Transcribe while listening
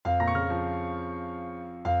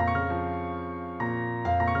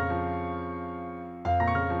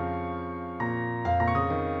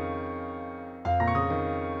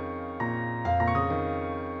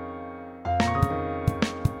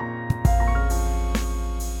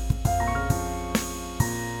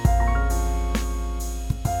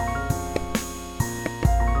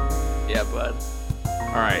bud.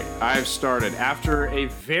 All right, I've started. After a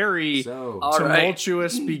very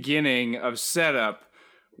tumultuous beginning of setup,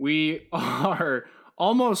 we are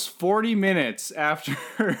almost 40 minutes after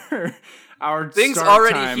our things start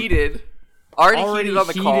already time. heated. Already heated on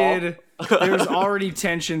the call. There's already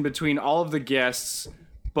tension between all of the guests,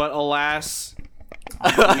 but alas,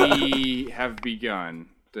 we have begun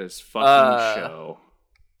this fucking show.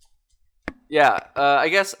 Yeah, I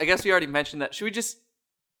guess we already mentioned that. Should we just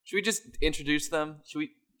introduce them?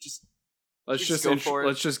 Let's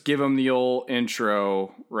just give them the old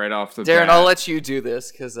intro right off the Darren, bat. I'll let you do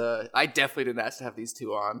this because I definitely didn't ask to have these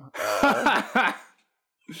two on.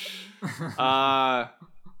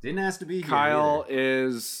 Didn't ask to be here. Kyle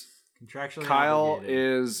is contractually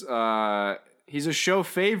obligated. He's a show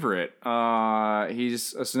favorite.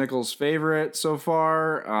 He's a Snickles favorite so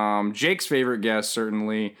far. Jake's favorite guest,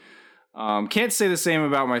 certainly. Can't say the same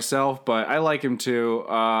about myself, but I like him too.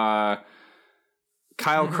 Kyle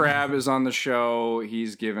Crabb is on the show.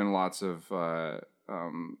 He's given lots of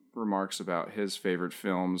remarks about his favorite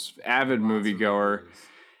films. Avid moviegoer.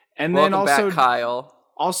 And Welcome then also back, Kyle.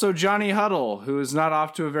 Also Johnny Huddle, who is not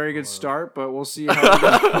off to a very good start, but we'll see how it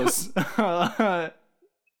goes.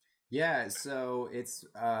 Yeah, so it's,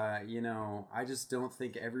 I just don't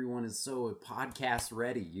think everyone is so podcast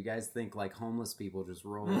ready. You guys think like homeless people just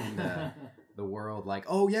roll into the world like,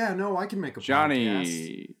 oh yeah, no, I can make a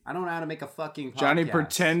podcast. I don't know how to make a fucking podcast. Johnny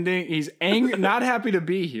pretending, he's angry, not happy to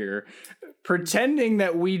be here, pretending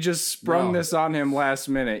that we just sprung this on him last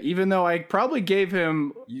minute, even though I probably gave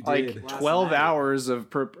him like 12 hours of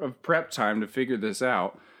prep time to figure this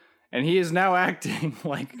out. And he is now acting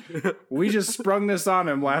like we just sprung this on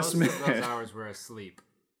him last minute. Most of those hours were asleep.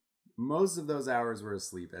 Most of those hours were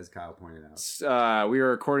asleep, as Kyle pointed out. We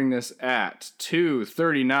are recording this at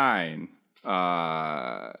 2:39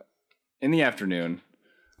 in the afternoon.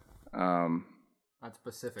 That's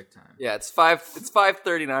Pacific time. Yeah, it's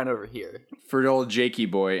 5:39 over here for old Jakey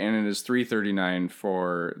boy, and it is 3:39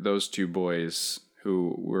 for those two boys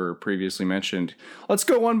who were previously mentioned. Let's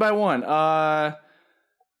go one by one.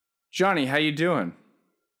 Johnny, how you doing?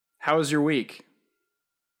 How was your week?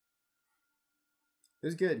 It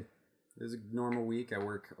was good. It was a normal week. I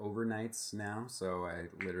work overnights now, so I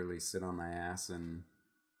literally sit on my ass and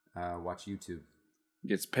watch YouTube.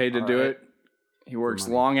 Gets paid to do it. He works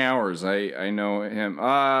long hours. I know him.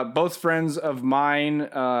 Both friends of mine.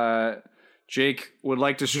 Jake would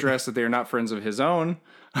like to stress that they are not friends of his own.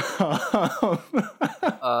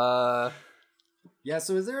 Yeah,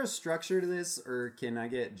 so is there a structure to this, or can I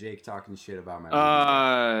get Jake talking shit about my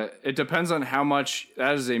movie? It depends on how much.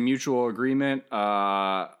 That is a mutual agreement.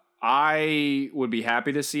 I would be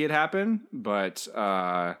happy to see it happen, but we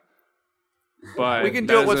can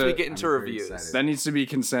do it once we get into reviews. That needs to be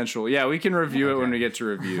consensual. Yeah, we can review it when we get to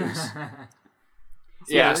reviews.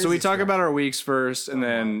 Yeah, so we talk about our weeks first, and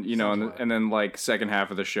then and then like second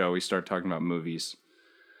half of the show, we start talking about movies.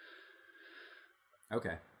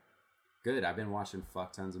 Okay. Good. I've been watching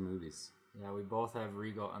fuck tons of movies. Yeah, we both have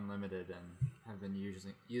Regal Unlimited and have been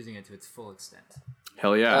using it to its full extent.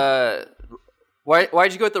 Hell yeah.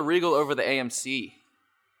 Why'd you go with the Regal over the AMC?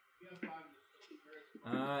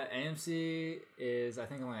 AMC is, I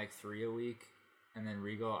think, only like 3 a week. And then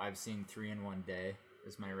Regal, I've seen 3 in one day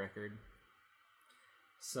is my record.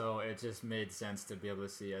 So it just made sense to be able to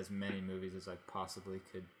see as many movies as I possibly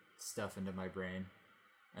could stuff into my brain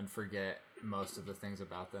and forget most of the things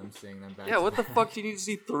about them, seeing them back. Yeah, what the fuck do you need to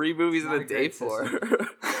see 3 movies in a day for?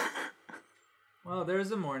 Well, there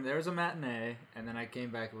was a matinee, and then I came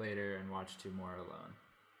back later and watched 2 more alone.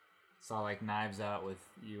 Saw like Knives Out with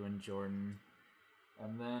you and Jordan,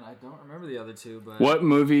 and then I don't remember the other 2. But what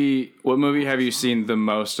movie have you seen the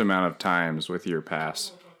most amount of times with your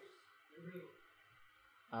pass?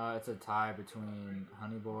 It's a tie between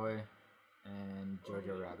Honey Boy and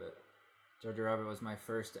Jojo Rabbit. Jojo Rabbit was my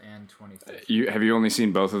first and 25th. Have you only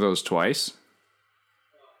seen both of those twice?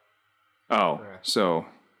 Oh, correct. So,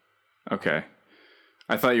 okay.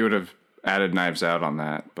 I thought you would have added Knives Out on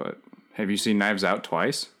that, but have you seen Knives Out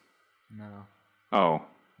twice? No. Oh.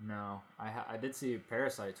 No. I did see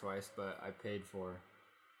Parasite twice, but I paid for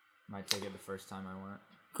my ticket the first time I went.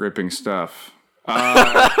 Gripping stuff.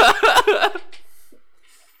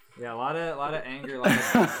 Yeah, a lot of anger, a lot of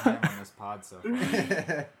time on this pod so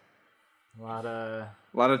far. A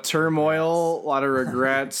lot of turmoil, a lot of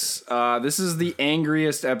regrets. This is the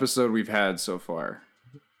angriest episode we've had so far.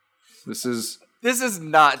 This is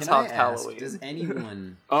not top Halloween. Does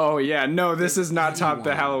anyone? Oh yeah, no, this is not top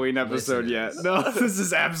the Halloween episode yet. No, this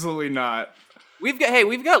is absolutely not. We've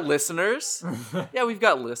got listeners. Yeah, we've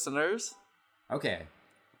got listeners. Okay.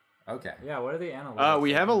 Okay. Yeah, what are the analytics?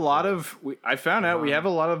 We have a lot of. I found out we have a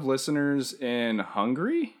lot of listeners in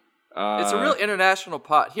Hungary. It's a real international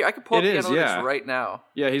pot. Here, I can pull up the analytics right now.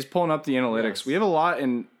 Yeah, he's pulling up the analytics. Yes. We have a lot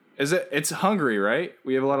in. It's Hungary, right?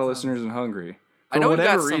 We have a lot of listeners in Hungary. For I know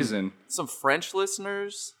whatever we've got reason. some French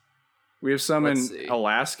listeners. We have some Let's in see.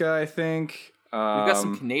 Alaska, I think. We've got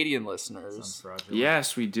some Canadian listeners.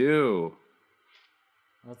 Yes, we do.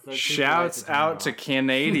 That's Shouts out to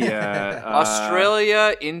Canada.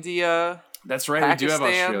 Australia, India, That's right, we do have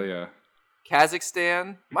Pakistan. Australia.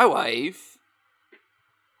 Kazakhstan. My wife.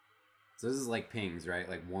 So this is like pings, right?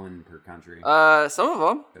 Like one per country. Some of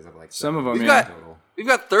them. Because of like Some of them, We've yeah. total. We've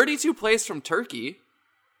got 32 plays from Turkey.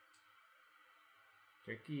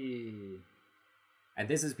 Turkey. And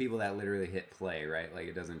this is people that literally hit play, right? Like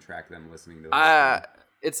it doesn't track them listening to the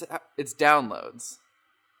It's downloads.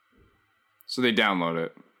 So they download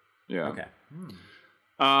it. Yeah. Okay.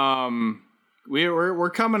 We're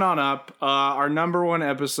coming on up. Our number one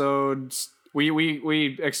episodes.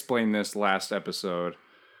 We explained this last episode,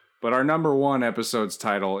 but our number one episode's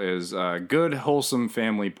title is "Good Wholesome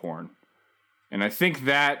Family Porn," and I think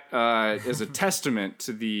that is a testament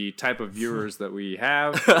to the type of viewers that we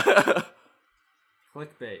have.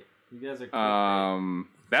 Clickbait. You guys are clickbait.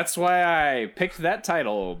 That's why I picked that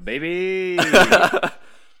title, baby.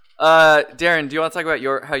 Darren, do you want to talk about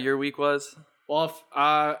how your week was? Well,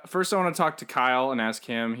 first I want to talk to Kyle and ask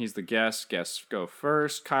him. He's the guest. Guests go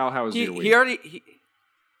first. Kyle, how was your week?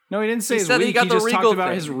 No, he didn't say his said week. he got the just Regal talked about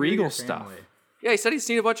thing. his You and Regal your stuff. family. Yeah, he said he's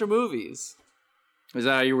seen a bunch of movies. Is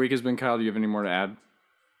that how your week has been, Kyle? Do you have any more to add?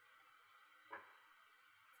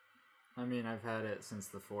 I mean, I've had it since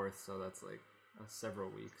the 4th, so that's like several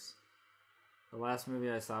weeks. The last movie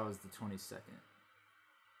I saw was the 22nd.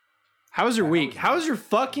 How was your week? How was your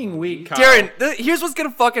fucking week, Kyle? Darren, here's what's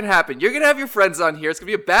gonna fucking happen. You're gonna have your friends on here. It's gonna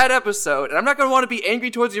be a bad episode, and I'm not gonna want to be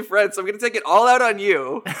angry towards your friends, so I'm gonna take it all out on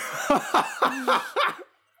you.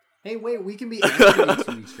 Hey, wait, we can be angry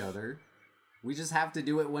to each other. We just have to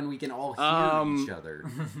do it when we can all hear each other.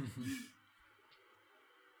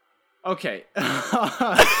 Okay.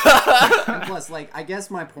 And plus, like, I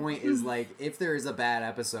guess my point is, like, if there is a bad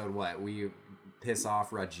episode, we piss off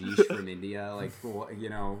Rajesh from India? Like, who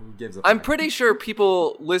gives a fuck? I'm pretty sure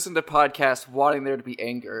people listen to podcasts wanting there to be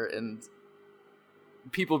anger and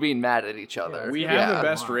people being mad at each other. We have the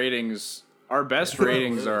best ratings. Our best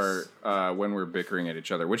ratings are when we're bickering at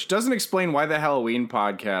each other, which doesn't explain why the Halloween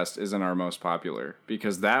podcast isn't our most popular,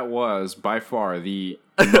 because that was by far the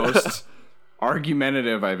most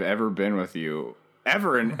argumentative I've ever been with you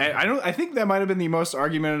ever. And I think that might have been the most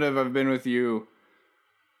argumentative I've been with you.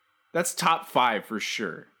 That's top 5 for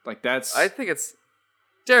sure. Like that's. I think it's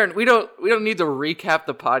Darren. We don't need to recap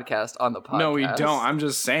the podcast on the podcast. No, we don't. I'm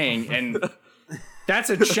just saying, and that's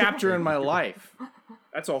a chapter in my life.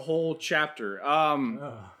 That's a whole chapter.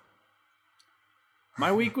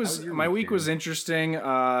 My week was interesting.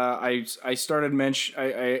 I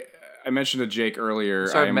mentioned to Jake earlier.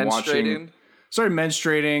 Started menstruating.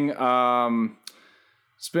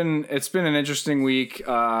 It's been an interesting week.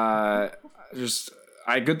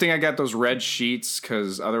 Good thing I got those red sheets,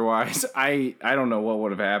 because otherwise I don't know what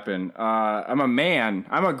would have happened. I'm a man.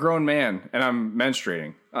 I'm a grown man, and I'm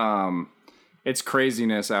menstruating. It's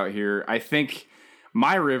craziness out here. I think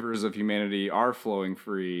my rivers of humanity are flowing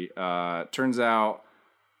free. Turns out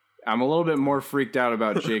I'm a little bit more freaked out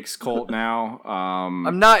about Jake's cult now.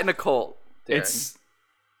 I'm not in a cult, Darren. It's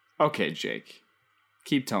okay, Jake.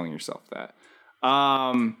 Keep telling yourself that.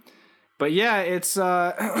 But yeah, it's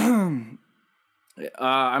I'm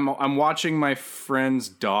watching my friend's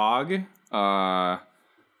dog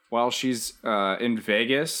while she's in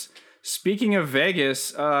Vegas. Speaking of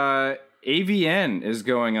Vegas, AVN is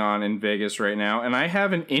going on in Vegas right now, and I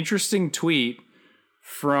have an interesting tweet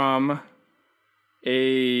from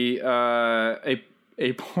a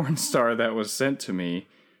porn star that was sent to me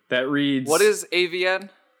that reads, "What is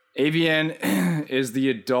AVN?" AVN is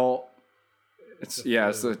the adult. It's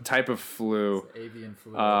the type of flu. Avian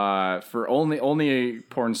flu. For only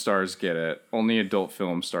porn stars get it. Only adult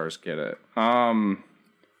film stars get it.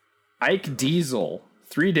 Ike Diesel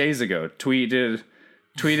 3 days ago tweeted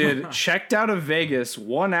checked out of Vegas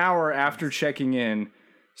 1 hour after checking in.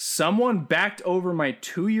 Someone backed over my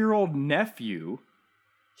 2-year-old nephew.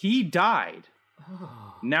 He died.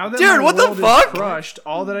 Now that Dude, my what the world is fuck? crushed,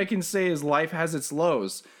 all that I can say is life has its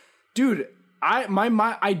lows. Dude,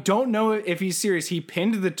 I don't know if he's serious. He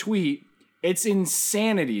pinned the tweet. It's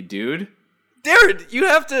insanity, dude. Darren, you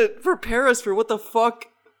have to prepare us for what the fuck.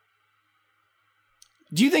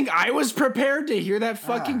 Do you think I was prepared to hear that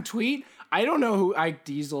fucking tweet? I don't know who Ike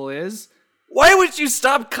Diesel is. Why would you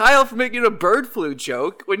stop Kyle from making a bird flu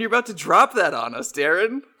joke when you're about to drop that on us,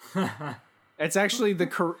 Darren? It's actually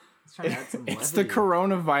the it's the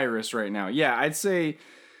coronavirus right now. Yeah, I'd say.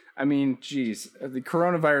 I mean, geez, the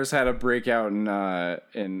coronavirus had a breakout in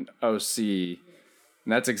OC, and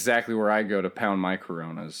that's exactly where I go to pound my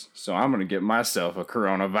Coronas. So I'm gonna get myself a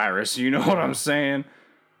coronavirus. You know what I'm saying?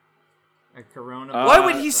 A corona. Why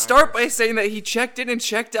would he start by saying that he checked in and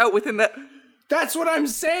checked out within that? That's what I'm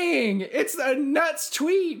saying. It's a nuts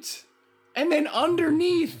tweet, and then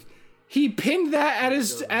underneath, he pinned that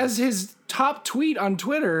as his top tweet on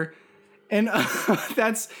Twitter, and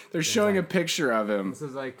they're showing a picture of him. This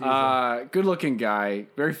is like good looking guy,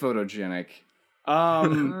 very photogenic. I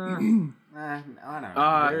don't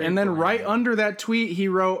know. And then right under that tweet, he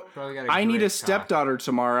wrote, Probably got "I need great a stepdaughter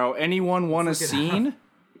tomorrow. Anyone want a scene?"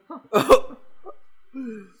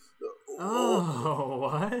 Oh,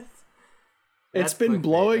 what? It's That's been clickbait.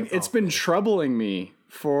 blowing. That's It's all been fake. troubling me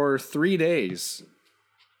for 3 days.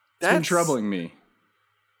 It's been troubling me.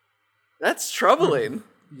 That's troubling.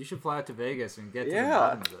 You should fly out to Vegas and get to the Yeah.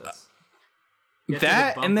 bottom of this. Get to the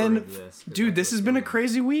That and bumper then, of this, 'cause dude, that's this has what's been a going on.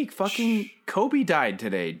 crazy week. Fucking Kobe died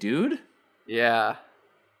today, dude. Yeah.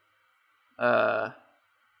 Shut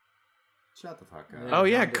the fuck up. Oh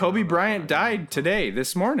yeah, John didn't Kobe know about Bryant that. died today,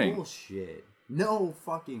 this morning. Bullshit. No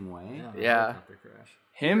fucking way. Yeah. Helicopter crash.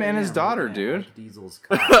 Him and his Yeah, daughter, yeah, dude. like Diesel's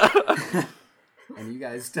car. And you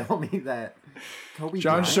guys tell me that Kobe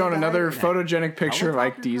John's Bryant showing died another in a photogenic picture of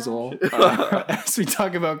Ike helicopter Diesel as we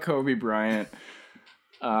talk about Kobe Bryant.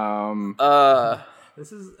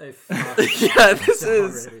 This is a fucking Yeah, this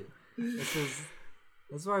is- already.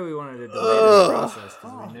 That's why we wanted to delay the process,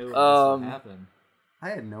 because we knew this would happen. I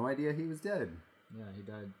had no idea he was dead. Yeah, he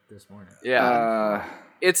died this morning. Yeah.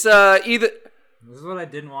 It's either. This is what I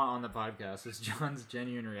didn't want on the podcast, is John's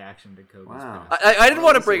genuine reaction to Kobe's Wow. passing. I didn't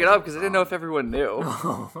want to bring it up because I didn't know if everyone knew.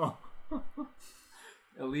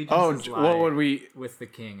 Allegiance what would we with the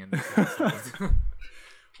king in this episode.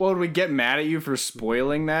 what would we get mad at you for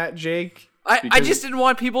spoiling that, Jake? I Because- just didn't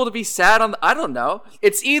want people to be sad on. I don't know.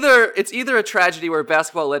 It's either a tragedy where a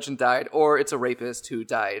basketball legend died, or it's a rapist who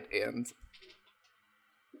died, and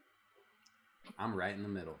I'm right in the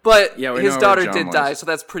middle. but Yeah, we his know where daughter John did was. die, so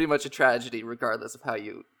that's pretty much a tragedy, regardless of how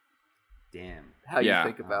you Damn. Yeah.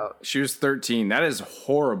 think about. She was 13. That is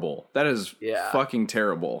horrible. That is Yeah. fucking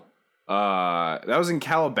terrible. That was in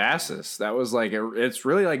Calabasas. That was like it's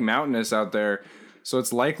really like mountainous out there, so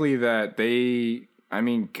it's likely that they. I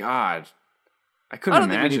mean, God, I I couldn't don't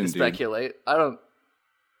think we imagine, need to dude. speculate. I don't.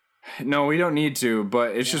 No, we don't need to,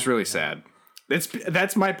 but it's just really sad.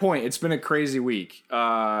 That's my point. It's been a crazy week.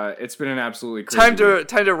 It's been an absolutely crazy week.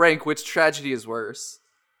 Time to rank which tragedy is worse.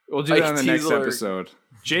 We'll do that on the next Teasel or- episode.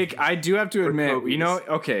 Jake, I do have to admit, Kobe's. you know,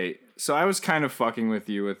 okay, so I was kind of fucking with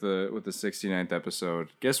you with the 69th episode.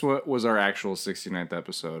 Guess what was our actual 69th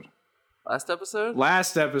episode? Last episode.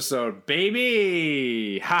 Last episode,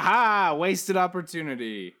 baby! Haha, wasted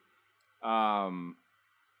opportunity.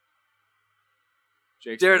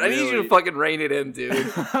 Jake's Jared, I need you to really- fucking rein it in, dude.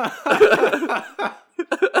 Yeah,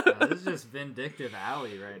 this is just vindictive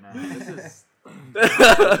alley right now. This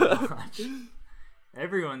is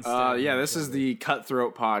everyone's. Yeah, this is the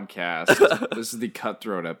Cutthroat podcast. This is the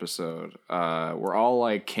Cutthroat episode. We're all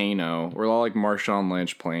like Kano. We're all like Marshawn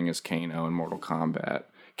Lynch playing as Kano in Mortal Kombat.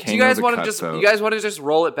 Do you guys want to just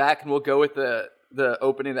roll it back and we'll go with the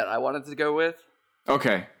opening that I wanted to go with?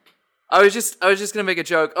 Okay. I was just gonna make a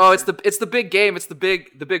joke. Oh, it's the big game. It's the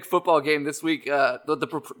big football game this week.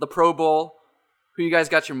 The Pro Bowl. Who you guys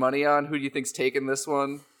got your money on? Who do you think's taking this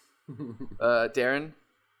one? Darren.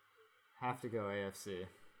 Have to go AFC.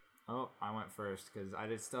 Oh, I went first because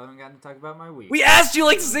I still haven't gotten to talk about my week. We asked you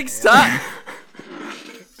like 6 times.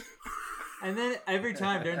 And then every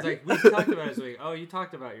time Darren's like, "We talked about this week." Oh, you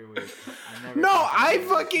talked about your week. I never. No, talked about I it.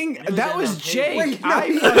 fucking. And it That in was on paper. Jake. Wait, no, I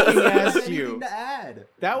he fucking didn't have asked anything you. to add.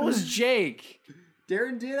 That was Jake.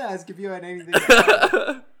 Darren did ask if you had anything to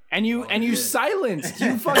add. And you did. silenced.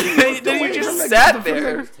 You fucking. Then you just sat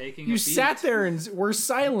there. Taking You a sat beat. there and were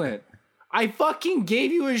silent. I fucking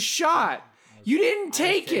gave you a shot. You didn't I was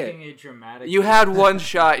take it. taking a dramatic You beat. had one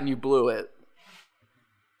shot and you blew it.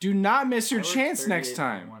 Do not miss I your worked chance next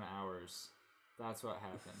time. 38.1 hours. That's what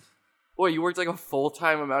happened. Boy, you worked like a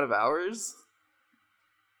full-time amount of hours?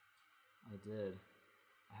 I did.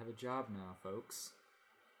 I have a job now, folks.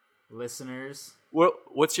 Listeners.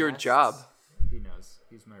 What's your that's- job? He knows.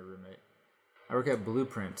 He's my roommate. I work at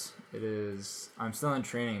Blueprint. I'm still in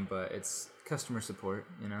training, but it's customer support,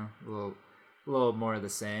 you know? A little more of the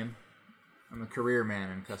same. I'm a career man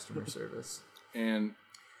in customer service. And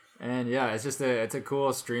And yeah, it's a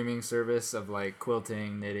cool streaming service of like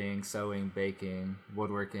quilting, knitting, sewing, baking,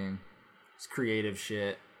 woodworking. It's creative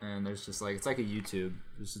shit, and there's just like it's like a YouTube.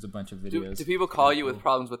 There's just a bunch of videos. Do people call you with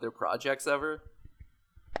problems with their projects ever?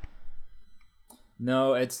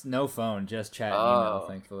 No, it's no phone, just chat and email.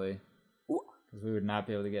 Thankfully, because we would not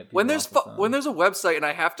be able to get people When there's off the phone. when there's a website and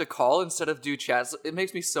I have to call instead of do chats, it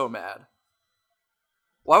makes me so mad.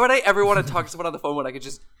 Why would I ever want to talk to someone on the phone when I could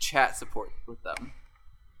just chat support with them?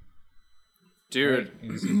 Dude,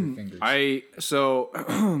 You just use your fingers.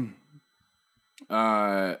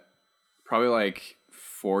 Probably like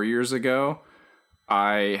 4 years ago,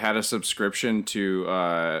 I had a subscription to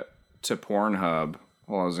Pornhub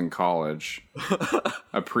while I was in college,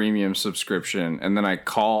 a premium subscription, and then I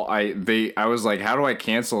was like, how do I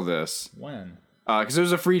cancel this? When? Because it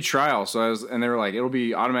was a free trial, and they were like, it'll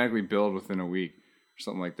be automatically billed within a week or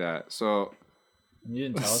something like that. So. You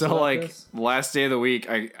didn't tell us So about like this? last day of the week,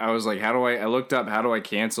 I was like, I looked up how do I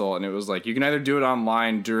cancel, and it was like you can either do it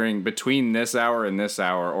online between this hour and this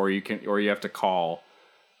hour, or you have to call.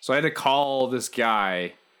 So I had to call this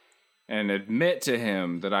guy and admit to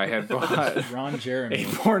him that I had bought Ron Jeremy. a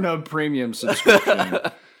Pornhub premium subscription,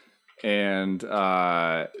 and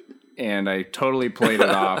I totally played it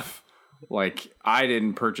off like I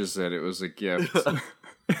didn't purchase it; it was a gift.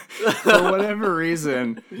 For whatever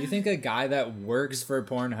reason. You think a guy that works for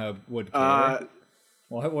Pornhub would care?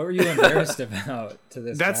 What were you embarrassed about to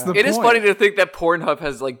this That's guy? the It is point. funny to think that Pornhub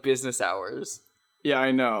has like business hours. Yeah,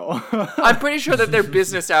 I know. I'm pretty sure that their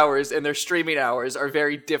business hours and their streaming hours are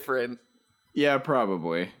very different. Yeah,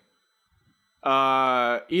 probably.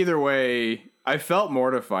 Either way, I felt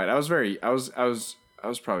mortified. I was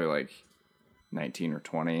probably like 19 or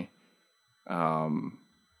 20.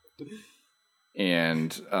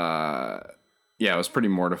 And yeah, I was pretty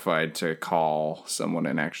mortified to call someone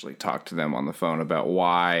and actually talk to them on the phone about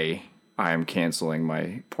why I am canceling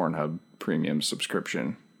my Pornhub premium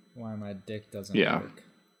subscription. Why my dick doesn't Yeah.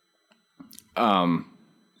 work.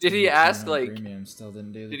 Did he ask Pornhub like? Premium still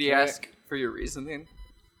didn't do the Did he trick. ask for your reasoning?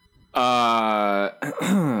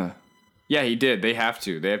 Yeah, he did. They have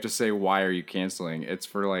to. They have to say, why are you canceling? It has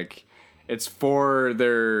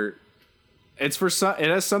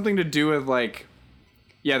something to do with like,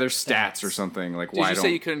 yeah, their stats or something. Like, Did why you don't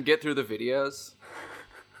say you couldn't get through the videos?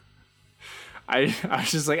 I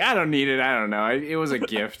was just like, I don't need it. I don't know. It was a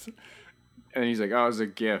gift. And he's like, oh, it was a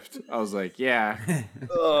gift. I was like, yeah.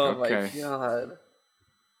 Oh Okay. my god.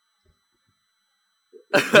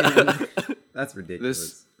 That's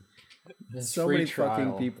ridiculous. This So free many fucking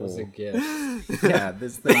trial people. was a gift. Yeah,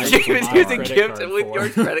 this thing. You can use a credit gift card with for. your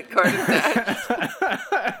credit card attached.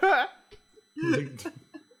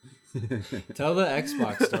 Tell the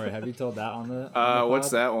Xbox story. Have you told that on the What's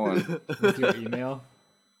pod? that one? With your email?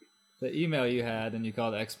 The email you had and you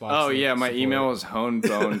called Xbox. Oh yeah, my support. email was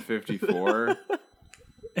honebone54.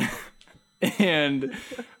 And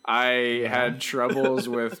I had troubles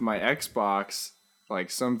with my Xbox, like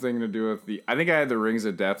something to do with I think I had the Rings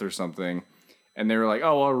of Death or something. And they were like,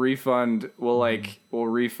 "Oh, we'll refund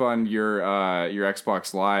your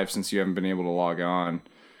Xbox Live since you haven't been able to log on."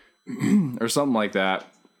 Or something like that.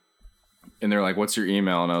 And they're like, "What's your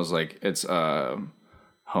email?" And I was like, "It's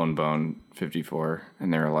honebone54."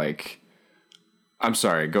 And they're like, "I'm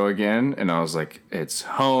sorry, go again." And I was like, "It's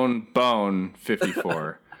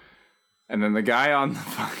honebone54." And then the guy on the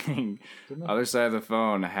fucking other side of the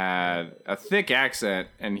phone had a thick accent,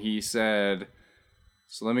 and he said,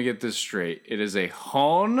 so let me get this straight. It is a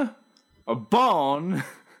bone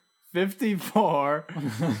 54.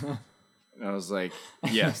 And I was like,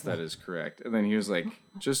 yes, that is correct. And then he was like,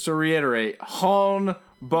 just to reiterate, bone.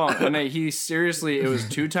 And he seriously, it was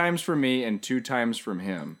 2 times from me and 2 times from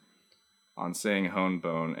him on saying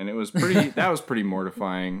bone. And it was that was pretty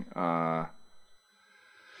mortifying.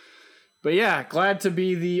 But yeah, glad to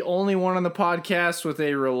be the only one on the podcast with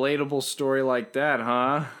a relatable story like that,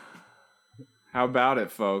 huh? How about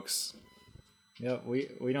it, folks? Yep, we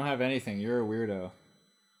don't have anything. You're a weirdo.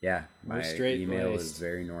 Yeah, my straight email laced. is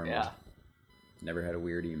very normal. Yeah. Never had a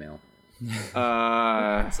weird email.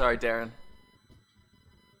 Sorry, Darren.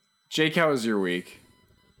 Jake, how was your week?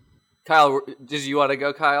 Kyle, did you want to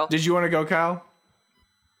go, Kyle? Did you want to go, Kyle?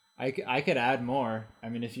 I could add more. I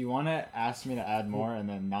mean, if you want to ask me to add more and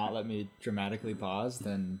then not let me dramatically pause,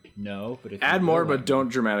 then no. But if Add you more, will let but don't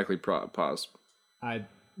dramatically pause.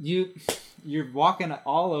 you're walking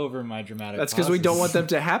all over my dramatic. That's because we don't want them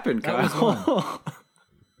to happen, That was Kyle.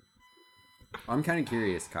 I'm kind of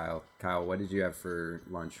curious, Kyle. Kyle, what did you have for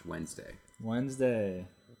lunch Wednesday? Wednesday.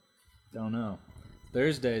 Don't know.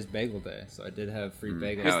 Thursday is bagel day, so I did have free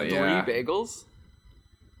bagels. Hell yeah. 3 bagels?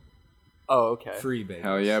 Oh, okay. Free bagels.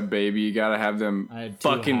 Hell yeah, baby. You gotta have them I had 2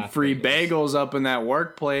 fucking half free bagels. bagels up in that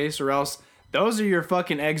workplace, or else those are your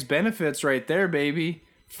fucking eggs benefits right there, baby.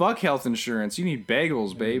 Fuck health insurance. You need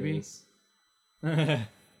bagels, baby.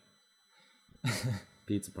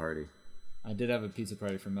 Pizza party. I did have a pizza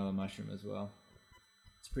party for Mellow Mushroom as well.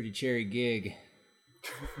 It's a pretty cherry gig.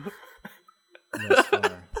 Thus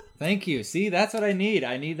far. Thank you. See, that's what I need.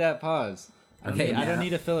 I need that pause. Okay, I don't now-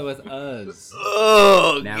 need to fill it with us.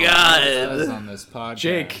 Oh Now- Us God! on this podcast.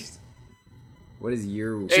 Jake. What is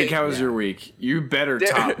your... Jake, how was your week? You better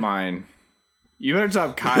top mine. You better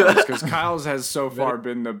top Kyle's, because Kyle's has so far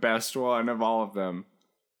been the best one of all of them.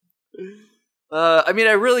 I mean,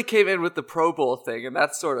 I really came in with the Pro Bowl thing, and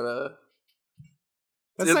that's sort of a.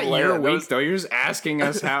 That's didn't not your land. That week, was- though. You're just asking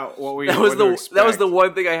us how what we That was what to that was the expect.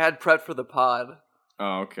 one thing I had prepped for the pod.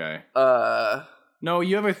 Oh, okay. No,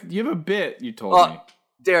 you have a bit. You told me.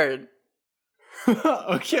 Darren.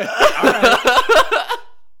 Okay. All right.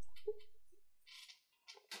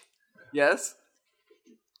 Yes.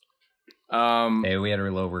 Hey, we had a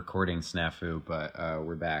little recording snafu, but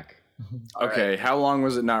we're back. Okay. How long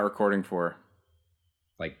was it not recording for?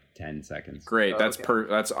 Like 10 seconds. Great. Oh, That's okay.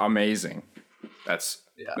 that's amazing. That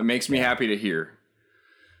makes me happy to hear.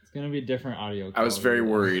 It's going to be a different audio. I was very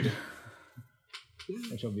quality, worried.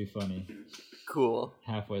 Which will be funny. Cool.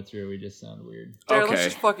 Halfway through, we just sound weird. Darren, Okay.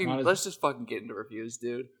 let's just fucking get into reviews,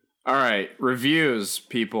 dude. All right, reviews,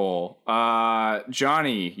 people.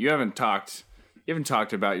 Johnny, you haven't talked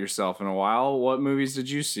about yourself in a while. What movies did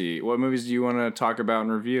you see? What movies do you want to talk about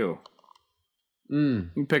and review? You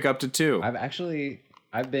can pick up to 2.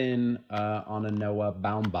 I've been on a Noah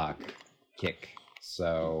Baumbach kick.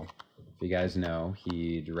 So, if you guys know,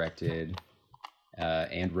 he directed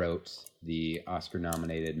and wrote the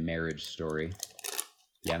Oscar-nominated Marriage Story. If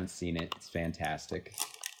you haven't seen it, it's fantastic.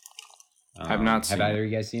 I've not seen Have it. either of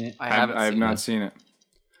you guys seen it? I haven't. I have seen not it. seen it.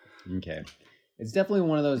 Okay. It's definitely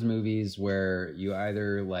one of those movies where you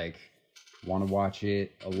either like want to watch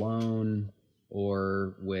it alone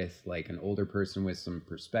or with like an older person with some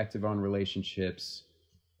perspective on relationships,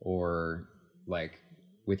 or like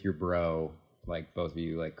with your bro, like both of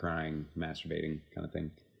you like crying, masturbating kind of thing.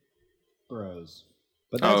 Bros.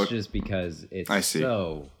 But that's Oh, just because it's I see.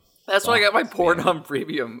 so That's what I got my fucked, man. Pornhub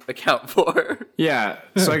Premium account for. Yeah,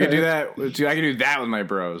 so I could do that. I could do that with my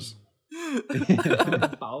bros.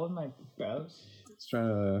 Follow my bros. Just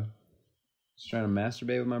trying to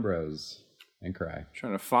masturbate with my bros and cry.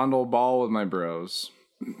 Trying to fondle ball with my bros.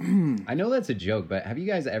 I know that's a joke, but have you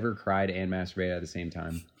guys ever cried and masturbated at the same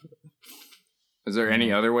time? Is there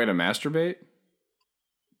any other way to masturbate?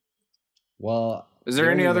 Well, Is there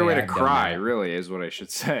the any only other way to I've done cry? that- Really, is what I should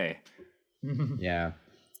say. Yeah.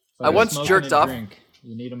 I once Smoke jerked and a off. Drink.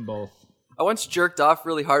 You need them both. I once jerked off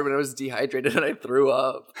really hard when I was dehydrated and I threw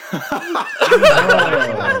up.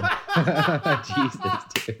 Jesus,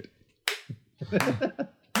 dude.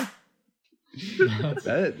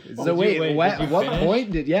 So Did wait, you- what, did you what finish?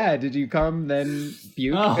 point did you come then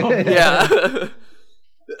puke? Oh. Yeah.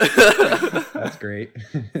 That's great.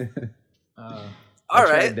 All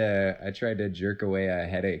right. I tried to jerk away a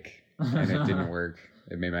headache and it didn't work.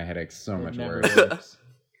 It made my headache so much never worse. works.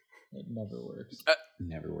 It never works. It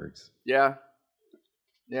never works. Yeah.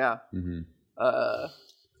 Yeah. Hmm.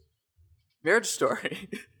 Marriage Story.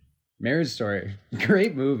 Marriage Story,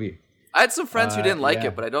 great movie. I had some friends who didn't like yeah.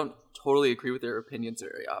 it, but I don't totally agree with their opinions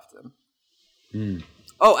very often. Mm.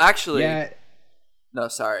 Oh, actually, Yeah. no,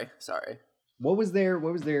 sorry. What was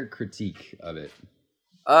their critique of it?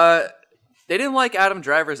 They didn't like Adam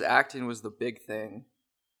Driver's acting was the big thing,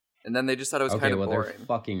 and then they just thought it was Okay, kind of well, boring. they're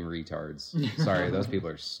fucking retards. Sorry, those people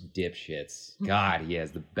are dipshits. God, he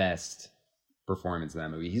has the best performance in that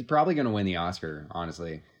movie. He's probably going to win the Oscar,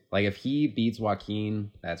 honestly. Like, if he beats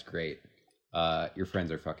Joaquin, that's great. Your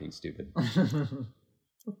friends are fucking stupid.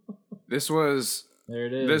 This was There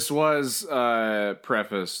it is. This was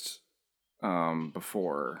prefaced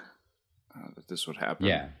before that this would happen.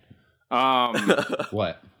 Yeah.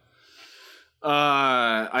 What?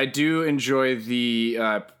 I do enjoy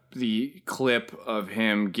the clip of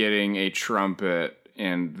him getting a trumpet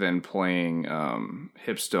and then playing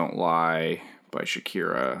 "Hips Don't Lie" by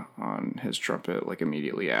Shakira on his trumpet, like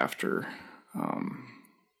immediately after.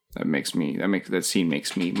 That scene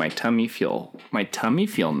makes my tummy feel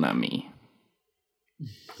nummy.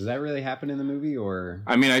 Does that really happen in the movie, or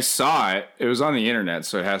I mean, I saw it. It was on the internet,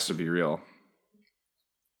 so it has to be real.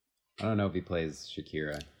 I don't know if he plays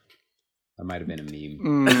Shakira. That might have been a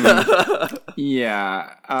meme.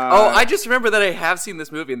 Yeah. I just remember that I have seen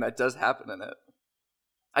this movie and that does happen in it.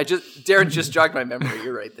 Darren just jogged my memory.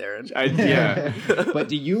 You're right, Darren. Yeah. But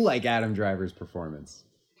do you like Adam Driver's performance?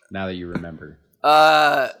 Now that you remember.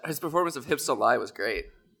 His performance of Hips Don't Lie was great.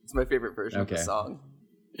 It's my favorite version of the Okay. song.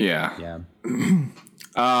 Yeah. Yeah.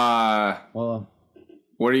 Well,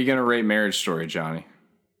 What are you gonna rate Marriage Story, Johnny?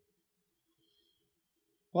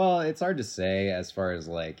 it's hard to say as far as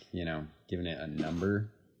like, giving it a number.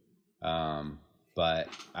 But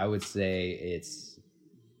I would say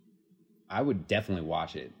I would definitely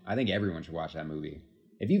watch it. I think everyone should watch that movie.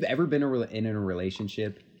 If you've ever been in a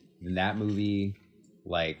relationship, then that movie,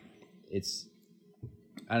 like,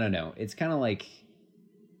 I don't know. It's kind of like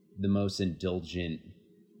the most indulgent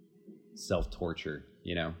self-torture,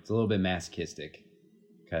 It's a little bit masochistic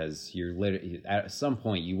because you're literally, at some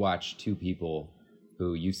point you watch two people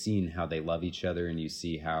who you've seen how they love each other and you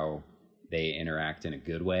see how they interact in a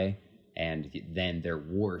good way, and then their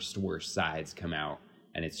worst sides come out,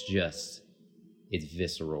 and it's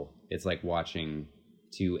visceral. It's like watching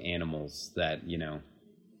two animals that,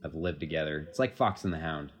 have lived together. It's like Fox and the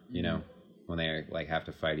Hound, when they like have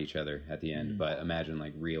to fight each other at the end. But imagine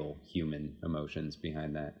like real human emotions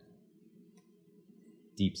behind that.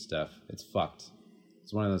 Deep stuff. It's fucked.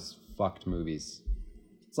 It's one of those fucked movies.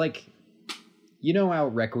 It's like, how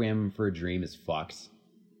Requiem for a Dream is fucked?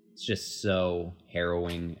 It's just so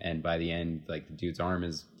harrowing, and by the end, like, the dude's arm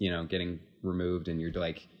is, getting removed, and you're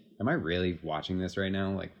like, am I really watching this right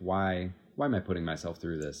now? Like, why am I putting myself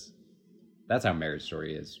through this? That's how Marriage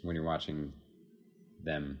Story is when you're watching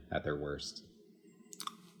them at their worst.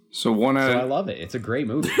 So I love it. It's a great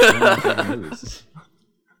movie. It's one of my favorite movies.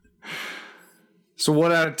 So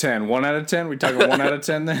 1 out of 10. 1 out of 10? We talking 1 out of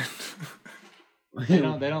 10 then? They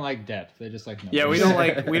don't like depth. They just like numbers. Yeah, we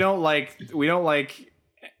don't like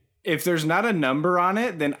if there's not a number on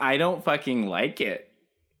it, then I don't fucking like it.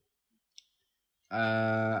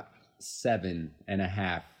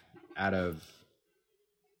 7.5 out of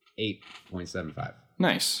 8.75.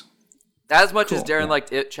 Nice. As much as Cool. Darren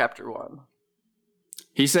liked It Chapter 1.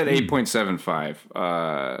 He said 8.75.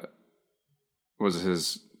 That was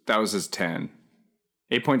his 10.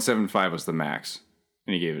 8.75 was the max,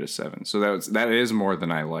 and he gave it a 7. So that is more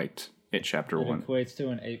than I liked It Chapter It 1. equates to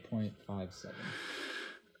an 8.57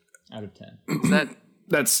 out of 10.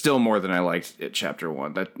 That's still more than I liked It Chapter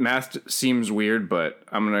 1. That math seems weird, but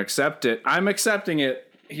I'm gonna accept it. I'm accepting it.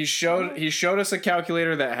 He showed us a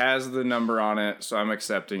calculator that has the number on it, so I'm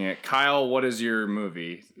accepting it. Kyle, what is your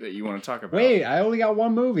movie that you want to talk about? Wait, I only got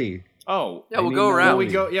one movie. Oh, Yeah, we'll go around. We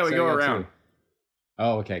go around. Two.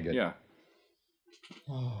 Oh, okay, good. Yeah.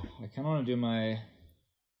 Oh, I kind of want to do my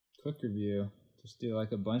quick review. Just do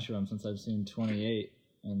like a bunch of them since I've seen 28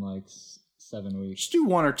 in like 7 weeks. Just do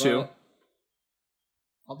one or two. But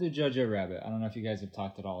I'll do Jojo Rabbit. I don't know if you guys have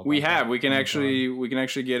talked at all about We have. that. We can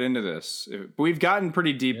actually get into this. We've gotten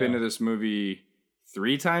pretty deep into this movie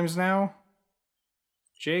 3 times now.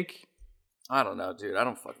 Jake? I don't know, dude. I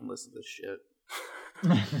don't fucking listen to this shit.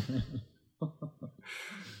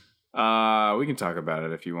 We can talk about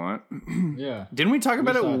it if you want. Yeah. Didn't we talk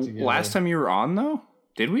about saw it it together. last time you were on, though?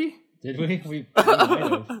 Did we? Did we? We might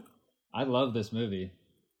have. I love this movie.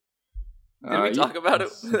 Did we talk about it?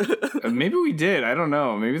 Maybe we did. I don't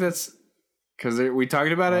know. Maybe that's because we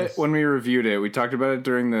talked about it when we reviewed it. We talked about it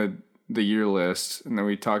during the year list, and then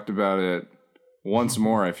we talked about it once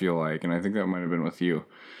more, I feel like, and I think that might have been with you.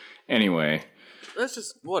 Anyway. That's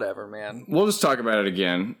just whatever, man. We'll just talk about it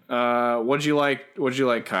again. What'd you like,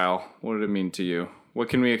 Kyle? What did it mean to you? What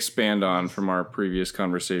can we expand on from our previous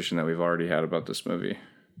conversation that we've already had about this movie?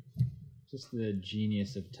 Just the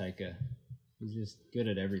genius of Taika. He's just good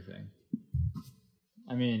at everything.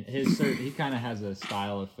 I mean, he kind of has a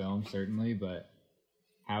style of film, certainly, but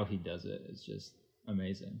how he does it is just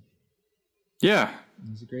amazing. Yeah.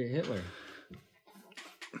 He's a great Hitler.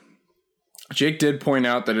 Jake did point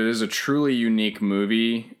out that it is a truly unique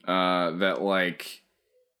movie that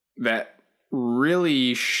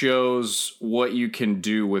really shows what you can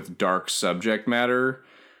do with dark subject matter.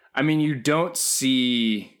 I mean, you don't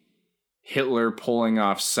see Hitler pulling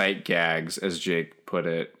off sight gags, as Jake put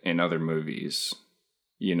it, in other movies,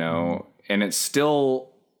 and it still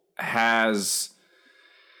has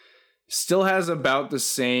about the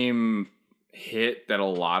same hit that a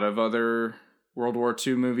lot of other World War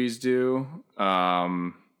II movies do,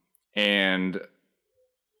 and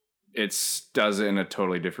it does it in a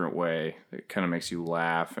totally different way. It kind of makes you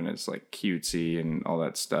laugh, and it's like cutesy and all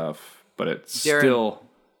that stuff, but it still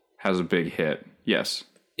has a big hit. Yes.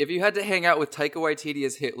 If you had to hang out with Taika Waititi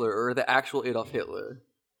as Hitler or the actual Adolf Hitler,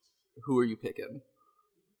 who are you picking?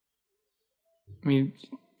 I mean,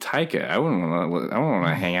 Taika. I wouldn't want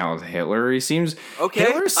to hang out with Hitler. He seems okay.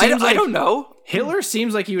 Hitler seems I don't know. Hitler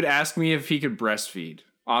seems like he would ask me if he could breastfeed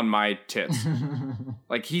on my tits.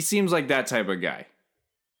 Like, he seems like that type of guy.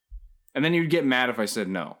 And then you'd get mad if I said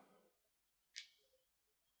no.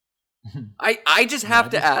 I just have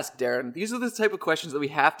to ask, Darren. These are the type of questions that we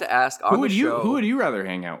have to ask on the show. Who would you rather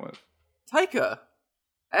hang out with? Taika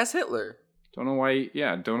as Hitler. Don't know why.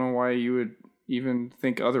 Yeah, don't know why you would even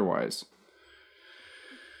think otherwise.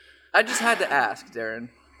 I just had to ask, Darren.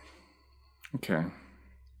 Okay.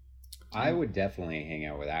 I would definitely hang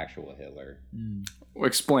out with actual Hitler.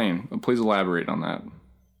 Explain. Please elaborate on that.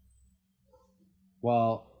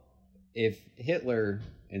 Well, if Hitler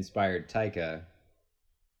inspired Taika,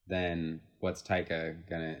 then what's Taika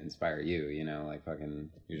gonna inspire you? You know, like fucking,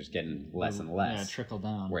 you're just getting less and less. Yeah, trickle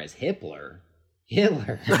down. Whereas Hitler.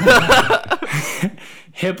 Hitler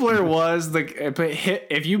was the.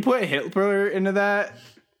 If you put Hitler into that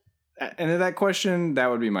question,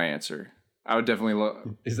 that would be my answer. I would definitely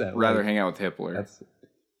rather hang out with Hitler.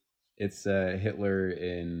 It's Hitler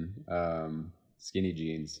in skinny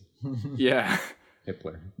jeans. Yeah.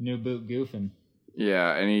 Hitler. New boot goofing.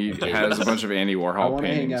 Yeah, and he has a bunch of Andy Warhol I want to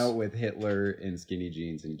paintings. hang out with Hitler in skinny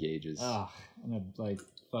jeans and gauges. Oh, and a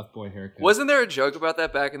fuckboy haircut. Wasn't there a joke about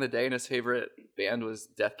that back in the day? And his favorite band was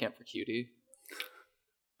Death Camp for Cutie.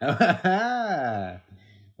 That's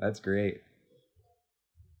great.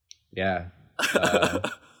 Yeah.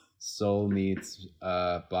 Soul meets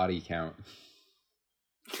body count.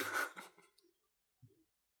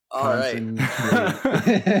 All right.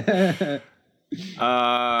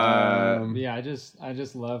 Yeah, I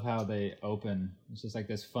just love how they open. It's just like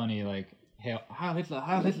this funny like, Heil Hitler,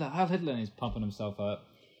 Heil Hitler, Heil Hitler, and he's pumping himself up.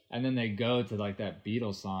 And then they go to like that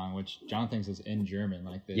Beatles song, which John thinks is in German.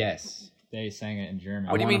 Like they sang it in German.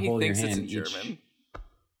 What do you mean he hold your thinks it's hand in German?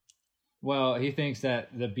 Well, he thinks that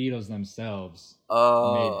the Beatles themselves made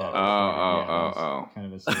that. Kind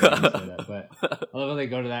of a silly way to say that, but I love how they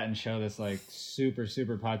go to that and show this like super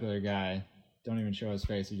super popular guy. Don't even show his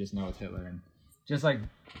face; you just know it's Hitler, and just like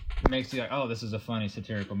makes you like, oh, this is a funny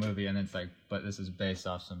satirical movie, and it's like, but this is based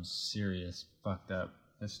off some serious fucked up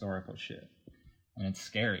historical shit, and it's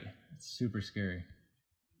scary. It's super scary.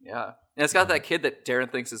 Yeah, and it's got that kid that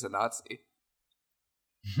Darren thinks is a Nazi.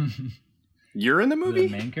 You're in the movie?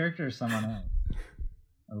 The main character or someone else?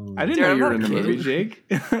 Oh. I didn't know you were in the movie, Jake.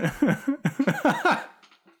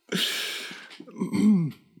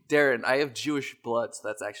 Darren, I have Jewish blood, so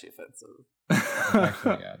that's actually offensive.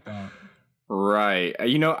 Actually, yeah, don't. Right.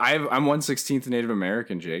 You know, I'm 1/16 Native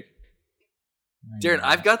American, Jake. Darren,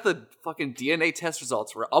 I've got the fucking DNA test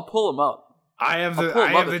results. I'll pull them up. I have the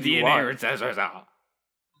DNA test result.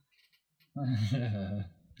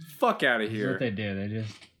 Fuck out of This is here. what they do. They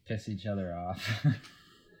just piss each other off.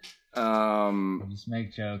 Um, Just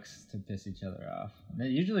make jokes to piss each other off. And it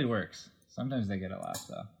usually works. Sometimes they get a laugh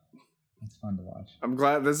though. It's fun to watch. I'm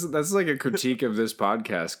glad that's like a critique of this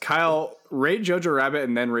podcast. Kyle, rate Jojo Rabbit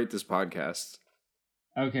and then rate this podcast.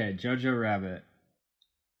 Okay, Jojo Rabbit.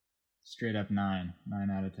 Straight up 9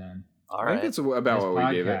 out of 10. All I right. think it's about This what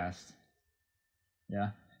we gave it. podcast.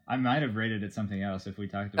 Yeah, I might have rated it something else if we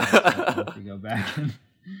talked about it. So I'll have to go back. And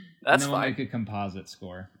That's then we'll fine. make a composite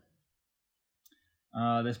score.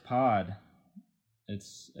 This pod,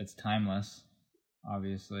 it's timeless.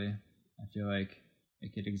 Obviously, I feel like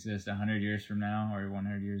it could exist 100 years from now or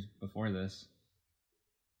 100 years before this.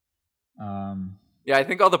 Yeah, I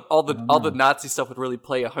think all the Nazi stuff would really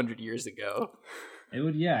play 100 years ago. It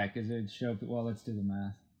would, yeah, because it would show. Well, let's do the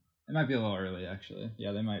math. It might be a little early, actually.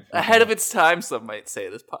 Yeah, they might. Ahead of its time, some might say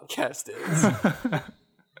this podcast is.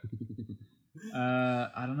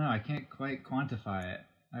 I don't know. I can't quite quantify it.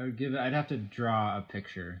 I'd have to draw a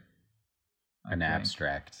picture. I think.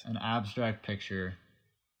 Abstract. An abstract picture,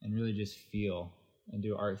 and really just feel and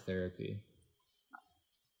do art therapy.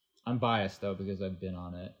 I'm biased though because I've been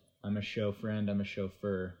on it. I'm a show friend. I'm a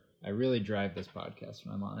chauffeur. I really drive this podcast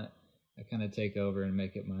when I'm on it. I kind of take over and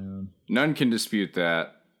make it my own. None can dispute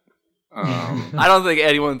that. I don't think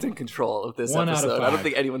anyone's in control of this 1 out of episode. I don't 5.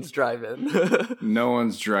 think anyone's driving. No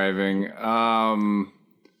one's driving.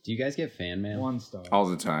 Do you guys get fan mail? 1 star. All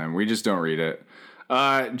the time. We just don't read it.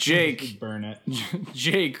 Jake, Just burn it.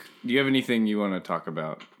 Jake, do you have anything you want to talk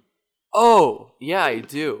about? Oh, yeah, I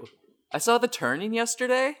do. I saw The Turning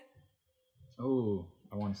yesterday. Oh,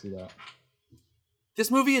 I want to see that.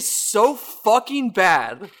 This movie is so fucking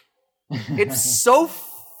bad. It's so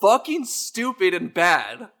fucking stupid and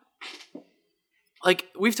bad. Like,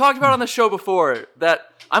 we've talked about on the show before that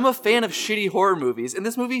I'm a fan of shitty horror movies, and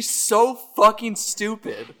this movie's so fucking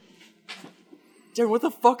stupid. Darren, what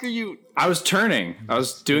the fuck are you... I was turning. I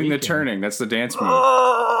was doing the turning. That's the dance move.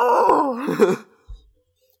 Oh!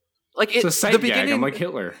 Like, It's a sight gag. I'm like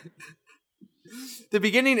Hitler. The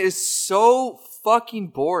beginning is so fucking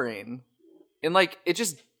boring. And, like, it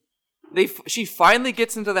just... she finally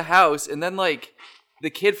gets into the house, and then like the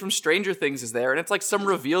kid from Stranger Things is there, and it's like some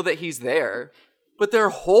reveal that he's there. But their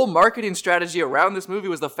whole marketing strategy around this movie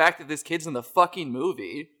was the fact that this kid's in the fucking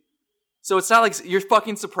movie. So it's not like you're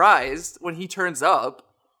fucking surprised when he turns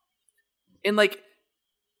up. And like,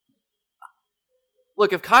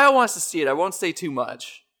 look, if Kyle wants to see it, I won't say too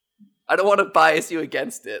much. I don't want to bias you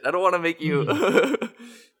against it. I don't want to make you.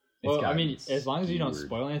 Well, I mean, as long as you don't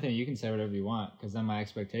spoil anything, you can say whatever you want, because then my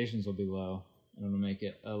expectations will be low, and it'll make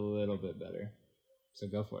it a little bit better. So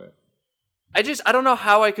go for it. I don't know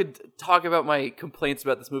how I could talk about my complaints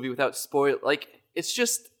about this movie without spoil. Like, it's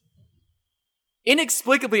just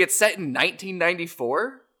inexplicably it's set in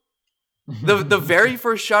 1994. The very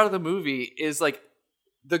first shot of the movie is like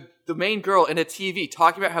the main girl in a TV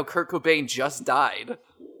talking about how Kurt Cobain just died,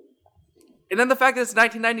 and then the fact that it's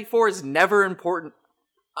 1994 is never important.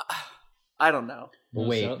 I don't know. But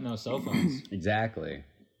wait, No cell phones. Exactly.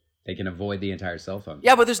 They can avoid the entire cell phone.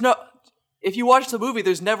 Yeah, but there's no. If you watch the movie,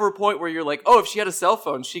 there's never a point where you're like, oh, if she had a cell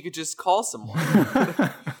phone, she could just call someone.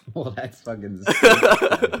 Well, that's fucking.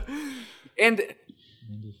 And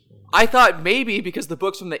I thought maybe because the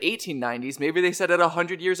book's from the 1890s, maybe they said it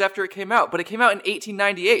 100 years after it came out, but it came out in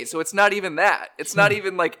 1898, so it's not even that. It's not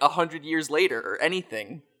even like 100 years later or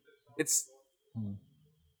anything. It's.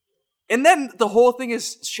 And then the whole thing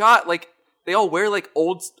is shot like they all wear like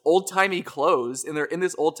old-timey clothes and they're in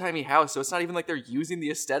this old-timey house, so it's not even like they're using the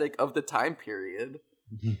aesthetic of the time period.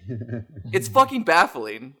 It's fucking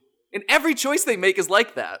baffling. And every choice they make is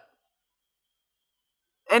like that.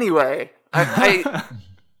 Anyway, I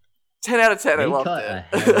 10 out of 10, I loved cut it.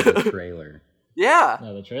 a hell of a trailer. Yeah.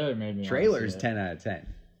 No, the trailer made me. Trailer's 10 out of 10.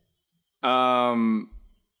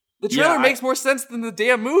 The trailer makes more sense than the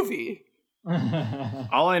damn movie.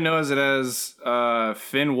 All I know is it has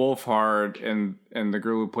Finn Wolfhard and the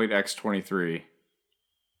girl who played X-23.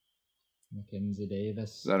 Mackenzie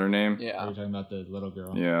Davis. Is that her name? Are Yeah. you talking about the little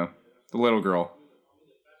girl? Yeah. The little girl.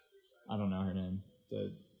 I don't know her name.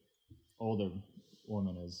 The older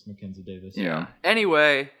woman is Mackenzie Davis. Yeah.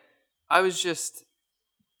 Anyway, I was just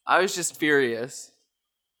furious.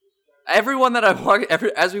 Everyone that I walked,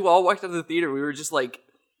 as we all walked out of the theater, we were just like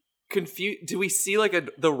confused. Do we see like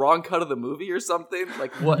the wrong cut of the movie or something?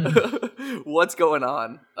 Like what? What's going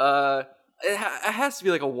on? It has to be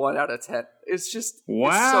like a 1 out of 10. It's just Wow.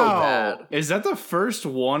 It's so bad. Is that the first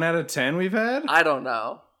 1 out of 10 we've had? I don't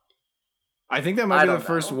know. I think that might be the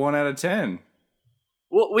first 1 out of 10.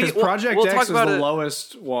 Because Project X talk is about the it.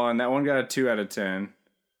 lowest one. That one got a 2 out of 10.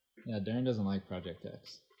 Yeah, Darren doesn't like Project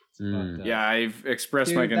X. It's Mm. fucked up. Yeah, I've expressed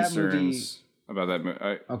Dude, my that concerns about that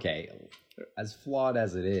movie. Okay, as flawed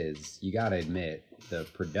as it is, you gotta admit the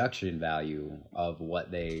production value of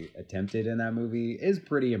what they attempted in that movie is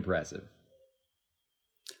pretty impressive.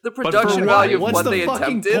 The production value of what they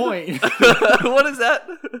attempted. Point? What is that?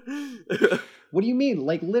 What do you mean?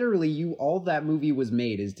 Like, literally, all that movie was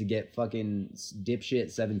made is to get fucking dipshit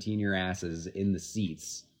 17-year asses in the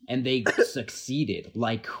seats. And they succeeded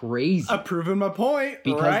like crazy. I'm proving my point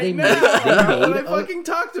Because right they now. made- they what made I fucking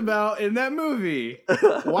talked about in that movie.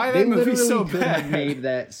 Why They that movie literally so could bad? have made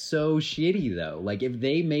that so shitty, though. Like, if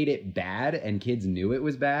they made it bad and kids knew it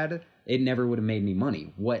was bad, it never would have made any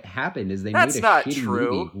money. What happened is they That's made a not shitty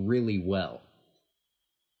true. movie really well.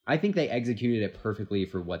 I think they executed it perfectly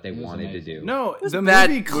for what they was wanted to amazing. do. No, There's the bad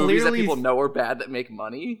movie movies clearly that people know are bad that make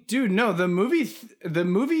money. Dude, no, the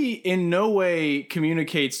movie in no way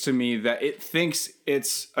communicates to me that it thinks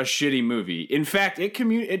it's a shitty movie. In fact,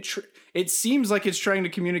 it seems like it's trying to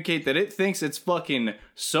communicate that it thinks it's fucking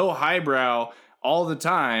so highbrow all the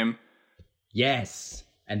time. Yes.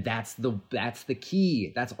 And that's the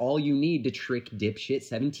key. That's all you need to trick dipshit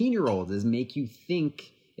 17-year-olds is make you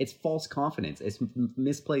think it's false confidence. It's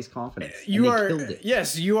misplaced confidence. And You they are killed it.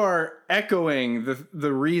 yes, you are echoing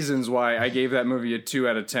the reasons why I gave that movie a 2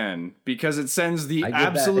 out of 10 because it sends the I get that.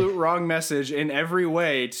 absolute wrong message in every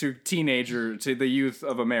way to the youth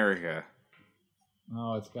of America.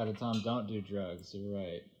 Oh, it's got a Tom. Don't do drugs. You're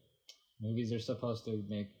right. Movies are supposed to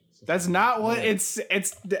make. That's not what what It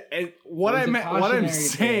was a I'm cautionary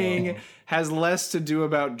saying tale. has less to do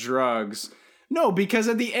about drugs. No, because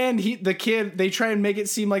at the end they try and make it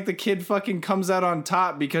seem like the kid fucking comes out on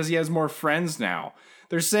top because he has more friends now.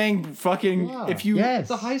 They're saying fucking Yeah. if you Yes.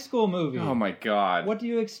 It's a high school movie. Oh my god. What do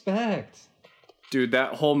you expect? Dude,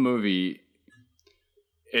 that whole movie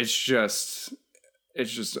it's just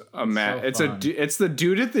a mess. so fun. It's the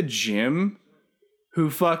dude at the gym who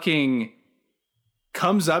fucking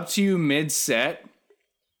comes up to you mid-set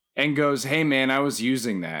and goes, "Hey man, I was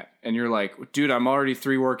using that." And you're like, "Dude, I'm already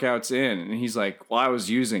 3 workouts in." And he's like, "Well, I was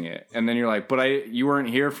using it." And then you're like, "But you weren't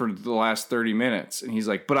here for the last 30 minutes." And he's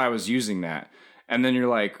like, "But I was using that." And then you're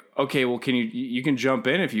like, "Okay, well, you can jump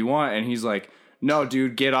in if you want." And he's like, "No,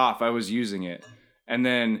 dude, get off. I was using it." And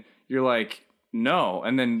then you're like, "No."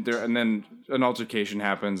 And then an altercation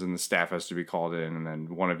happens and the staff has to be called in, and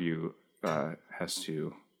then one of you has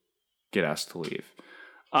to get asked to leave.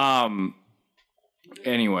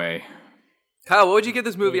 Anyway, Kyle, what would you give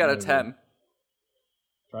this movie out of 10?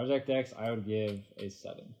 Project X, I would give a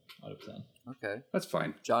 7 out of 10. Okay. that's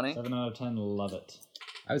fine. Johnny? 7 out of 10, love it.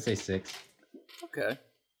 I would say 6. Okay.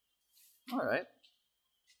 All right.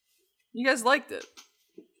 You guys liked it.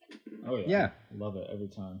 Oh, yeah. Yeah. Love it every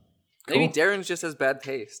time. Maybe Darren's just has bad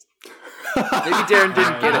taste. Maybe Darren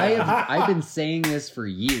didn't get it. I've been saying this for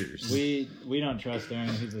years. We don't trust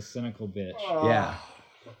Darren. He's a cynical bitch. Yeah.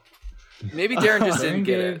 Maybe Darren just didn't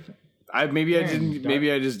get it. Maybe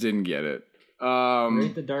I just didn't get it.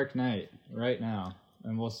 Rate The Dark Knight right now,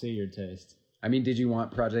 and we'll see your taste. I mean, did you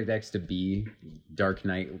want Project X to be Dark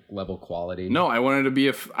Knight level quality? No, I wanted to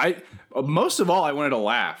be most of all, I wanted to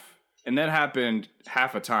laugh. And that happened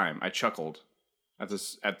half a time. I chuckled at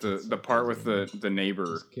the part with the neighbor.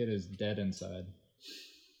 This kid is dead inside.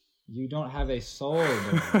 You don't have a soul.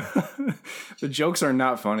 The jokes are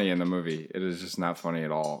not funny in the movie. It is just not funny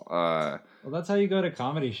at all. Well, that's how you go to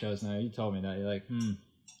comedy shows now. You told me that. You're like,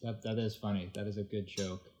 that is funny. That is a good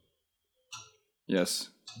joke. Yes.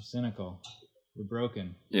 I'm cynical. You're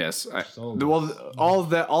broken. Yes. Soulless.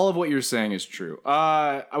 All of what you're saying is true.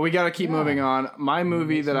 We got to keep moving on. My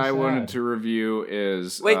movie that I wanted to review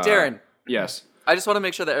is... Wait, Darren. Yes. I just want to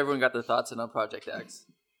make sure that everyone got their thoughts in on Project X.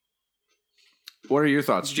 What are your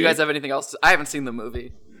thoughts, Did you guys have anything else? I haven't seen the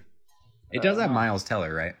movie. It does have Miles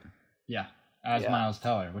Teller, right? Yeah, as Miles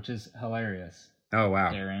Teller, which is hilarious. Oh,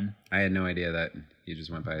 wow. Darren. I had no idea that he just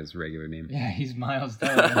went by his regular name. Yeah, he's Miles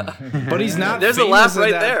Teller. But he's not. There's a famous laugh at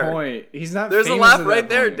right that there. Point. He's not. There's a famous laugh at right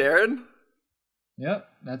that there, point. Darren. Yep,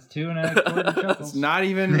 that's 2.25 chuckles. It's not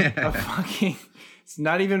even a fucking. It's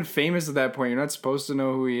not even famous at that point. You're not supposed to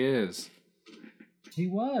know who he is. He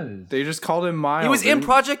was. They just called him Miles. He was in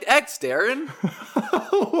Project X, Darren.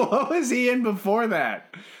 What was he in before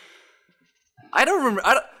that? I don't remember.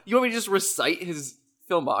 You want me to just recite his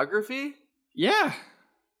filmography? Yeah.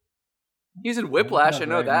 He was in Whiplash, I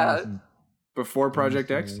know that. Before Project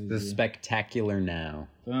X? The Spectacular Now.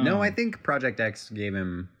 Boom. No, I think Project X gave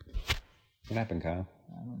him... What happened, Kyle?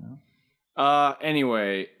 I don't know.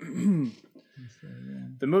 Anyway,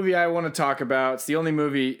 the movie I want to talk about, it's the only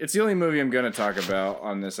movie I'm going to talk about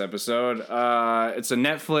on this episode. It's a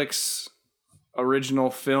Netflix original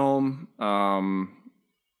film.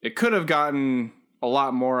 It could have gotten a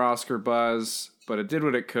lot more Oscar buzz, but it did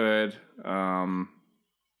what it could.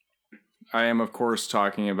 I am, of course,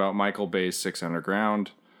 talking about Michael Bay's Six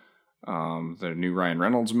Underground, the new Ryan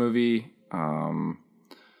Reynolds movie.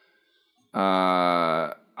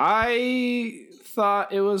 I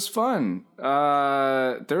thought it was fun.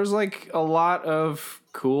 There's like a lot of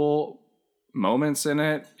cool moments in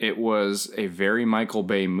it. It was a very Michael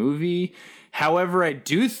Bay movie. However, I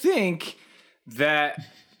do think that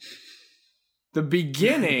the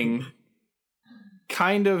beginning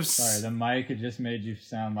kind of... Sorry, the mic had just made you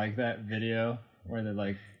sound like that video where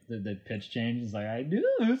the pitch change is like, I do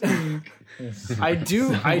think.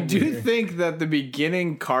 I do think that the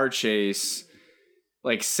beginning car chase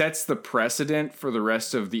like sets the precedent for the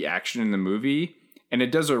rest of the action in the movie, and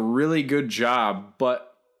it does a really good job,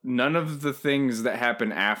 but none of the things that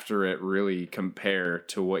happen after it really compare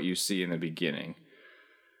to what you see in the beginning.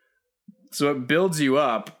 So it builds you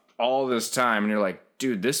up all this time, and you're like,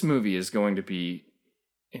 dude, this movie is going to be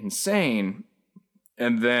insane.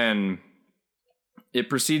 And then it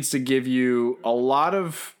proceeds to give you a lot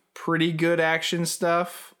of pretty good action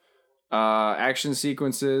stuff, action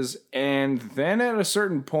sequences, and then at a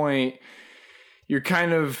certain point, you're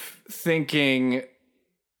kind of thinking,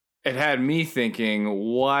 it had me thinking,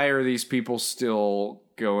 why are these people still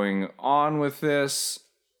going on with this?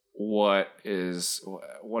 What is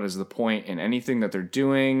the point in anything that they're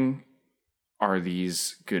doing? Are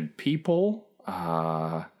these good people?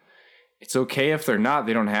 It's okay if they're not.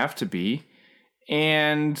 They don't have to be.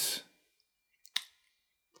 And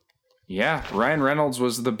yeah, Ryan Reynolds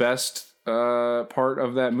was the best part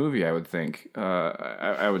of that movie, I would think.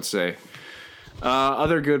 I would say.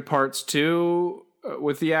 Other good parts too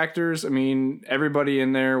with the actors. I mean, everybody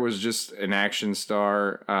in there was just an action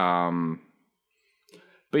star.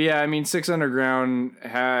 But yeah, I mean, Six Underground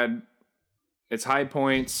had its high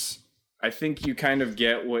points. I think you kind of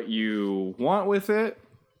get what you want with it.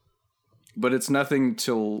 but it's nothing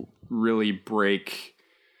to really break.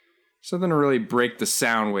 Something to really break the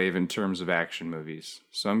sound wave in terms of action movies.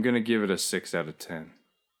 So I'm gonna give it a 6 out of 10.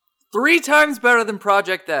 3 times better than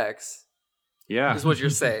Project X, Yeah, is what you're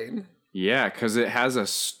saying. yeah, because it has a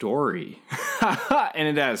story and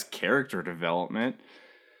it has character development.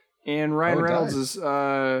 And Ryan it Reynolds does.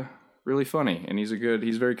 is really funny, and he's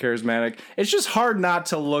very charismatic. It's just hard not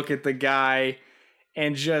to look at the guy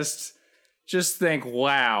and just think,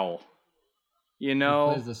 wow, you He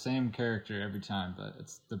know. plays the same character every time, but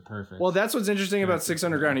it's the perfect. Well, that's what's interesting about Six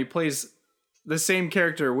Underground. He plays the same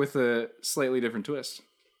character with a slightly different twist.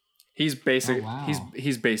 He's basic. Oh, wow.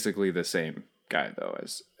 He's basically the same guy though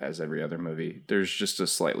as every other movie. There's just a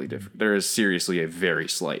slightly different. There is seriously a very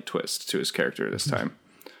slight twist to his character this time.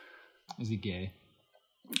 Is he gay?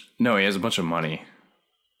 No, he has a bunch of money.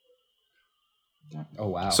 Oh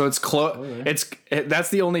wow. So it's close. really? That's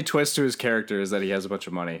the only twist to his character is that he has a bunch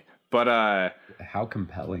of money. But how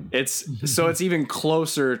compelling. it's even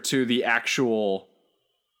closer to the actual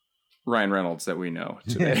Ryan Reynolds that we know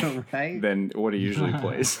today Right? than what he usually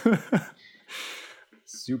plays.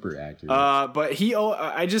 Super accurate. But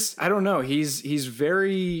I don't know. He's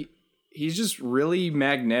just really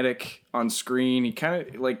magnetic on screen. He kind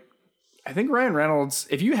of like, I think Ryan Reynolds,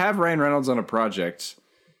 if you have Ryan Reynolds on a project,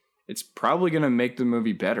 it's probably going to make the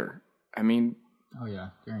movie better. I mean, Oh yeah,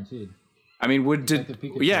 guaranteed. Detective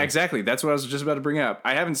Pikachu. yeah, exactly. That's what I was just about to bring up.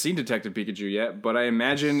 I haven't seen Detective Pikachu yet, but I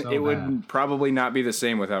imagine So it would bad. probably not be the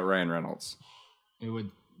same without Ryan Reynolds. It would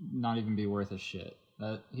not even be worth a shit.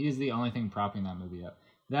 He's the only thing propping that movie up.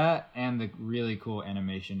 That and the really cool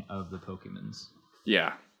animation of the Pokemons.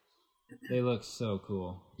 Yeah. They look so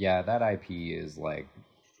cool. Yeah, that IP is like,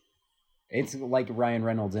 it's like Ryan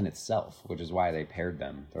Reynolds in itself, which is why they paired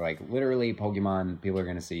them. They're like, literally, Pokemon, people are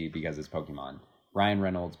going to see because it's Pokemon. Ryan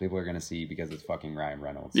Reynolds, people are going to see because it's fucking Ryan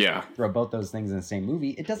Reynolds. Yeah. Throw both those things in the same movie,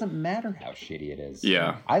 it doesn't matter how shitty it is.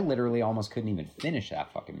 Yeah. I literally almost couldn't even finish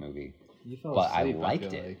that fucking movie. You fell But I asleep, liked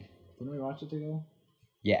feel it. like. Didn't we watch it together?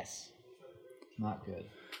 Yes. Not good.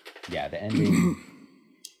 Yeah, the ending.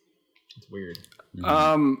 It's weird.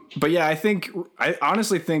 But yeah, I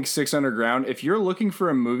honestly think Six Underground, if you're looking for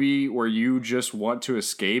a movie where you just want to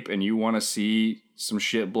escape and you want to see some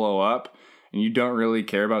shit blow up and you don't really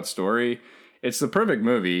care about story, it's the perfect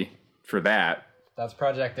movie for that. That's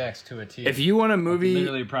Project X to a T. If you want a movie,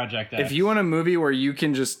 Literally Project X. if you want a movie where you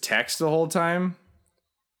can just text the whole time,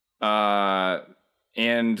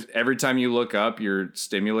 and every time you look up, you're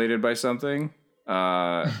stimulated by something,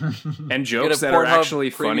 and jokes that are Pornhub actually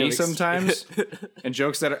funny premium sometimes, and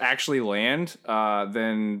jokes that are actually land,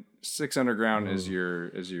 then Six Underground is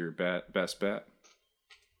your best bet.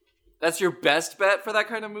 That's your best bet for that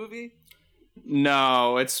kind of movie?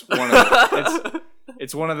 No, it's one of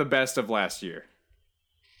it's one of the best of last year.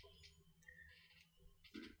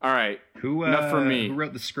 All right, enough for me. Who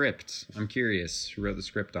wrote the script? I'm curious. Who wrote the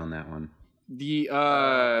script on that one? The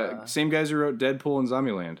same guys who wrote Deadpool and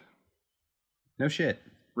Zombieland. No shit.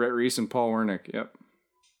 Rhett Reese and Paul Wernick. Yep.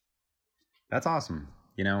 That's awesome.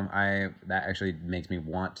 You know, that actually makes me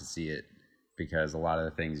want to see it because a lot of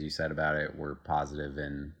the things you said about it were positive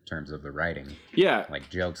in terms of the writing. Yeah. Like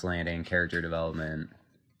jokes landing, character development,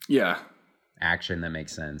 Yeah. action that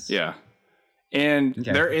makes sense. Yeah. And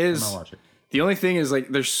Okay, there I'm is gonna watch it. the only thing is like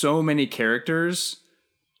there's so many characters,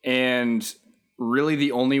 and really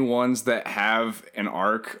the only ones that have an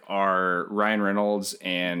arc are Ryan Reynolds,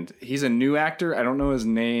 and he's a new actor. I don't know his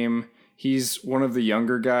name. He's one of the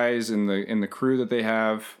younger guys in the crew that they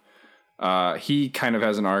have. He kind of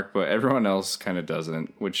has an arc, but everyone else kind of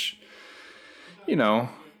doesn't, which, you know,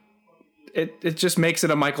 it just makes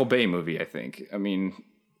it a Michael Bay movie, I think. I mean,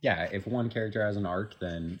 Yeah, if one character has an arc,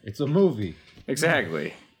 then it's a movie.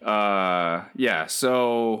 exactly. Yeah,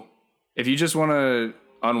 so if you just want to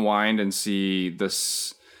unwind and see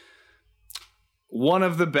this one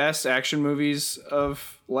of the best action movies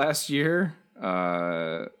of last year,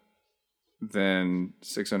 then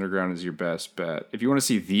Six Underground is your best bet. If you want to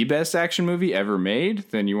see the best action movie ever made,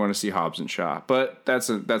 then you want to see Hobbs and Shaw. But that's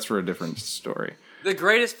for a different story. The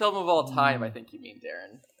greatest film of all time, I think you mean,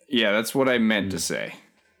 Darren. Yeah, that's what I meant to say.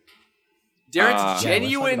 Darren's Yeah,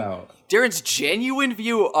 let's talk about- Darren's genuine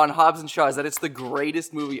view on Hobbs and Shaw is that it's the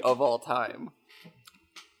greatest movie of all time.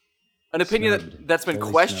 An opinion Snubbed. that's been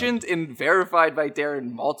Totally questioned and verified by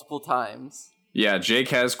Darren multiple times. Yeah, Jake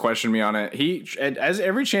has questioned me on it. He, as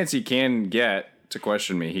every chance he can get to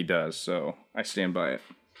question me, he does. So I stand by it.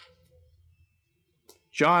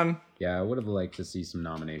 John, Yeah, I would have liked to see some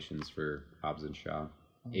nominations for Hobbs and Shaw.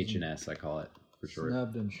 H&S, I call it for short.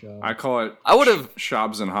 Snubbed and shoved. I call it I would have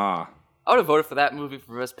Shabs and Ha. voted for that movie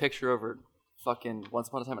for Best Picture over fucking Once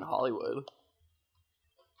Upon a Time in Hollywood.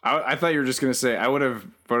 I thought you were just gonna say I would have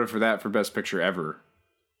voted for that for best picture ever,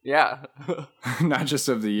 Yeah. not just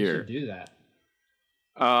of the You year. should do that.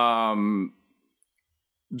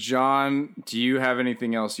 John, do you have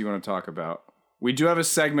anything else you want to talk about? We do have a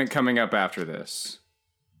segment coming up after this.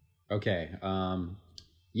 Okay.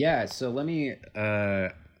 Yeah. So let me,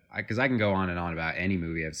 because I can go on and on about any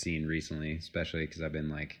movie I've seen recently, especially because I've been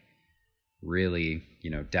like really,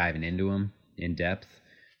 diving into them in depth.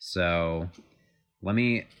 So let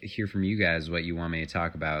me hear from you guys what you want me to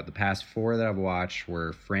talk about. The past 4 that I've watched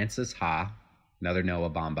were Frances Ha, another Noah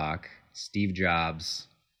Baumbach, Steve Jobs,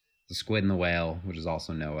 The Squid and the Whale, which is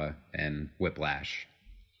also Noah, and Whiplash.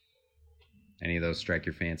 Any of those strike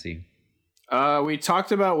your fancy? We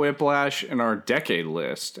talked about Whiplash in our decade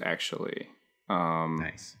list, actually.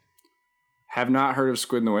 Nice. Have not heard of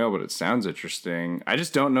Squid and the Whale, but it sounds interesting. I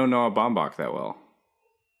just don't know Noah Baumbach that well.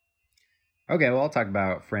 Okay, well, I'll talk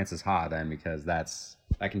about Frances Ha then, because that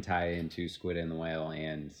can tie into Squid and the Whale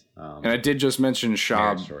and I did just mention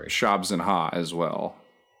Marriage Story. Shabs and Ha as well.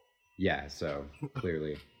 Yeah, so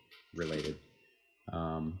clearly related.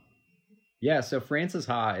 Yeah, so Frances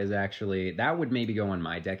Ha is actually, that would maybe go on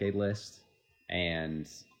my decade list. And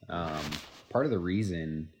part of the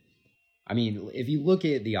reason, I mean, if you look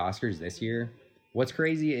at the Oscars this year, what's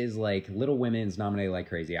crazy is like Little Women's nominated like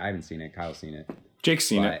crazy. I haven't seen it. Kyle's seen it. Jake's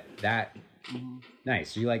seen it. That,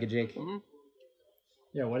 nice. Do you like it, Jake? Mm-hmm.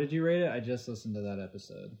 Yeah, what did you rate it? I just listened to that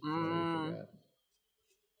episode. So I forgot.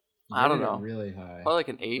 You I don't rated it know. really high. Probably like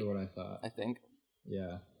an 8, For what I thought. I think.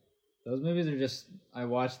 Yeah. Those movies are just... I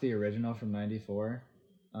watched the original from 94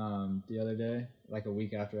 the other day, like a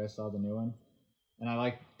week after I saw the new one. And I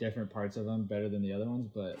like different parts of them better than the other ones,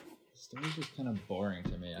 but the story's just kind of boring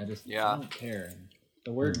to me. I don't care.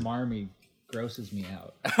 The word marmy grosses me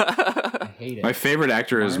out. I hate it. My favorite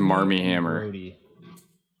actor is Marmy Hammer. Brody.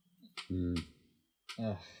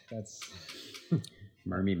 Ugh, that's...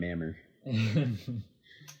 Marmy Mammer.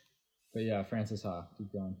 But yeah, Frances Ha.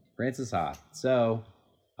 Keep going. Frances Ha. So,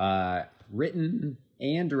 written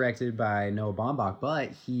and directed by Noah Baumbach,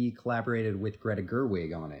 but he collaborated with Greta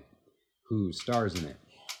Gerwig on it, who stars in it.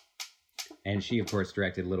 And she, of course,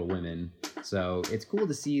 directed Little Women. So it's cool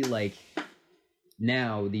to see, like,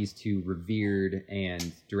 now these two revered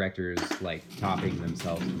and directors, like, topping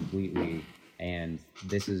themselves completely. And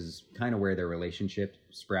this is kind of where their relationship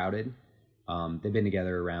sprouted. They've been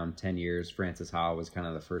together around 10 years. Frances Ha was kind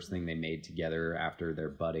of the first thing they made together after their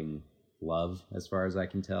budding love, as far as I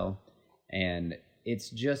can tell. And it's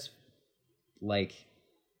just, like,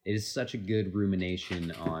 it is such a good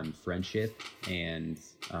rumination on friendship and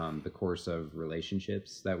the course of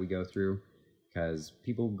relationships that we go through. Because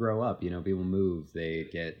people grow up, people move, they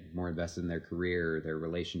get more invested in their career, their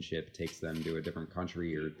relationship takes them to a different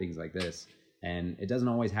country or things like this. And it doesn't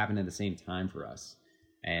always happen at the same time for us.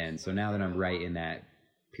 And so now that I'm right in that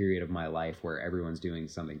period of my life where everyone's doing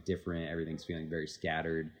something different, everything's feeling very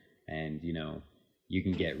scattered, and, you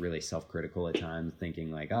can get really self-critical at times,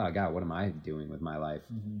 thinking like, oh, God, what am I doing with my life?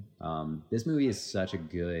 Mm-hmm. This movie is such a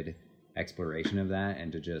good exploration of that, and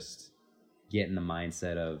to just get in the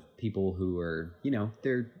mindset of people who are,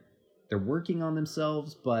 they're working on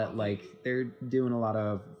themselves, but, like, they're doing a lot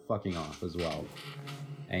of fucking off as well.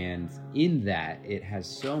 And in that, it has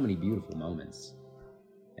so many beautiful moments.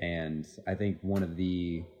 And I think one of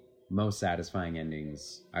the most satisfying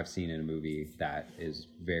endings I've seen in a movie that is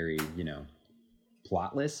very,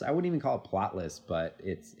 plotless. I wouldn't even call it plotless, but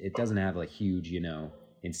it doesn't have a huge,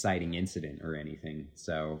 inciting incident or anything.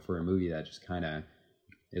 So for a movie that just kind of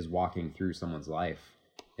is walking through someone's life,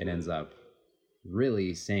 it ends up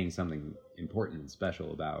really saying something important and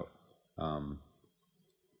special about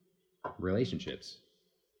relationships,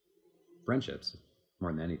 friendships,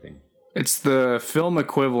 more than anything. It's the film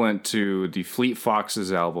equivalent to the Fleet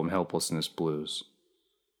Foxes album Helplessness Blues.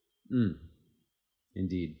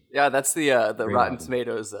 Indeed. Yeah, that's the Great Rotten album.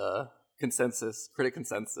 Tomatoes critic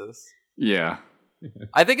consensus. Yeah.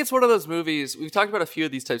 I think it's one of those movies, we've talked about a few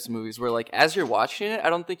of these types of movies where, like, as you're watching it, I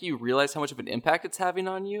don't think you realize how much of an impact it's having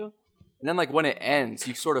on you. And then, like, when it ends,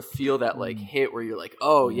 you sort of feel that, like, hit where you're like,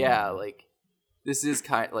 oh, yeah, like, this is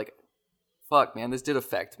like, fuck, man, this did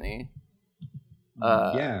affect me.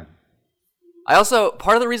 Yeah. I also,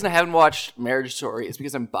 part of the reason I haven't watched Marriage Story is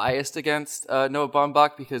because I'm biased against Noah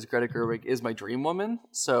Baumbach because Greta Gerwig is my dream woman.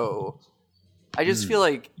 So I just feel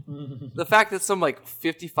like the fact that some, like,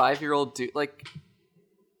 55-year-old dude, like,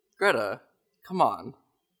 Greta, come on.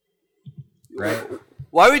 Right?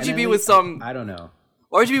 Why would And you at be least- with some, I don't know.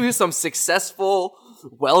 why would you be with some successful,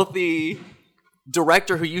 wealthy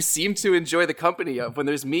director who you seem to enjoy the company of when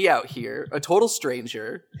there's me out here, a total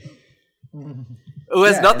stranger? Who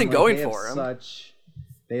has Yeah, nothing and, like, going they have for him.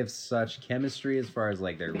 They have such chemistry as far as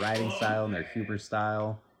like their writing style and their humor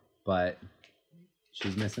style, but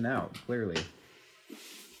she's missing out clearly.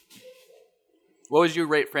 What would you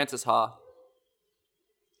rate Frances Ha?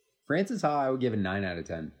 Frances Ha, I would give a 9 out of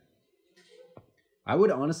 10. I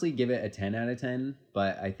would honestly give it a 10 out of 10,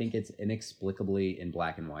 but I think it's inexplicably in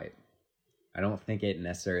black and white. I don't think it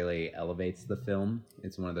necessarily elevates the film.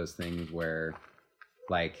 It's one of those things where,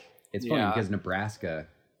 like, it's funny because Nebraska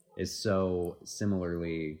is so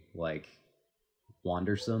similarly, like,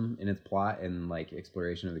 wandersome in its plot and, like,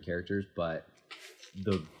 exploration of the characters, but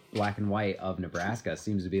the black and white of Nebraska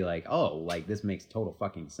seems to be like, oh, like, this makes total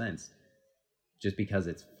fucking sense. Just because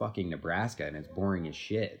it's fucking Nebraska and it's boring as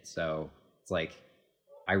shit. So it's like,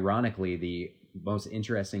 ironically, the most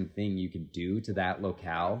interesting thing you could do to that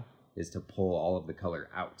locale is to pull all of the color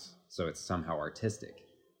out. So it's somehow artistic.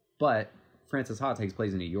 But Frances Ha takes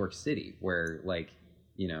place in New York City where, like,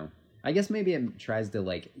 you know, I guess maybe it tries to,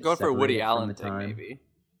 like, Going for a Woody separate it Allen from the thing, time. maybe.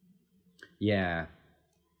 Yeah.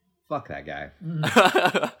 Fuck that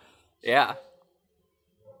guy. Yeah.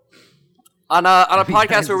 On a podcast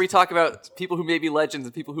guys- where we talk about people who may be legends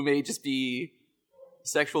and people who may just be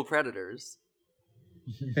sexual predators.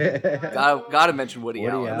 Gotta mention Woody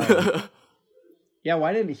Woody Allen. Allen. Yeah,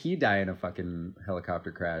 why didn't he die in a fucking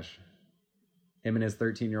helicopter crash? Him and his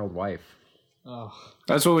 13-year-old wife. Oh,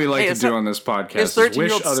 That's what we like Hey, to it's do not- on this podcast. His Is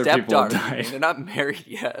 13-year-old wish other people had stepdaughter. died. They're not married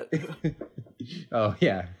yet. Oh,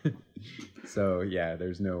 yeah. So, yeah,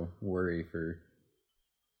 there's no worry for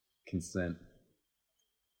consent.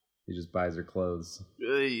 He just buys her clothes.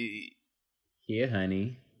 Here,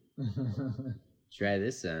 honey. Try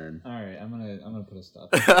this on. all right. I'm gonna put a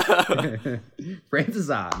stop. Frances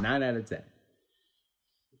Ha, 9 out of 10.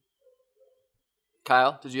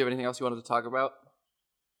 Kyle, did you have anything else you wanted to talk about?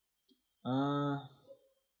 Not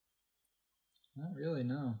really.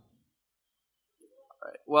 No. All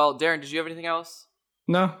right. Well, Darren, did you have anything else?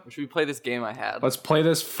 No, Or should we play this game I had? let's play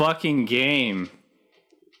this fucking game.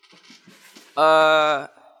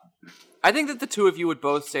 I think that the two of you would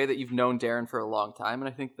both say that you've known Darren for a long time, and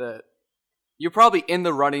I think that you're probably in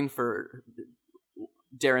the running for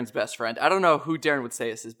Darren's best friend. I don't know who Darren would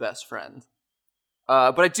say is his best friend.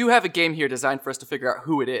 But I do have a game here designed for us to figure out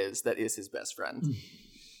who it is that is his best friend.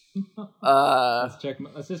 Let's check.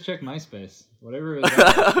 Let's just check MySpace. Whatever it was,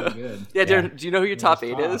 that's so good. Yeah, Darren, do you know who your top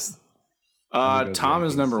 8 top. is? Tom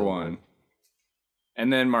is number so- 1.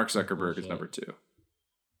 And then Mark Zuckerberg is number 2.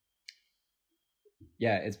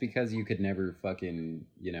 Yeah, it's because you could never fucking,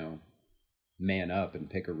 you know, man up and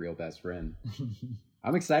pick a real best friend.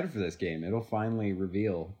 I'm excited for this game. It'll finally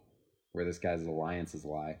reveal where this guy's alliances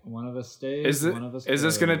lie. One of us stays. Is one of us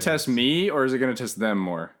this going to goes. test me or is it going to test them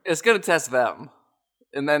more? It's gonna test them,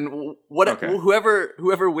 and then Okay.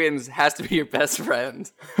 whoever wins has to be your best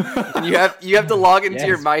friend. And you have to log into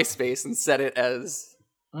your Yes. MySpace and set it as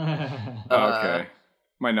Okay.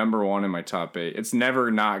 My number 1 in my top 8. It's never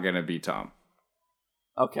not going to be Tom.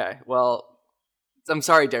 okay. Well, I'm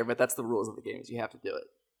sorry, Darren, but that's the rules of the game. Is you have to do it.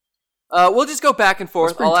 We'll just go back and forth.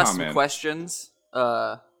 Let's bring I'll ask Tom some in. questions,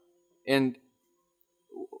 and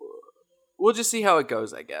we'll just see how it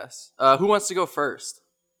goes. I guess. Who wants to go first?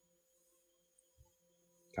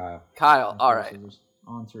 Kyle. Kyle. All right.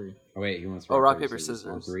 On 3. Oh, wait, he wants rock, paper, scissors.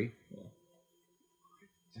 On 3?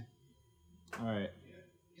 All right.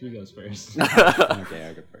 Who goes first? Okay,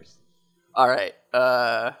 I'll go first. All right.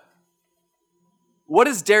 What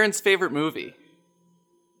is Darren's favorite movie?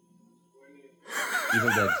 Evil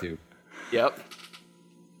Dead 2. Yep.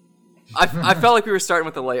 I felt like we were starting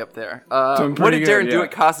with the layup there. Doing What pretty did good, Darren do yeah.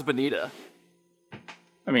 at Casa Bonita?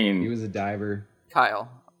 I mean, He was a diver. Kyle,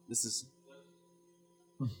 this is.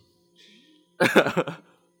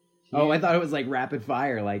 Oh, I thought it was like rapid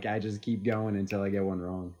fire. Like, I just keep going until I get one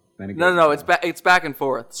wrong. Then it No, goes to Kyle. it's back and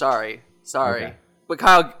forth. Sorry. Okay. But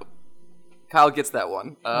Kyle gets that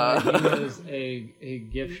one. He was a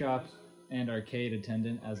gift shop and arcade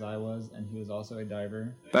attendant, as I was, and he was also a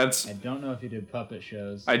diver. that's I don't know if he did puppet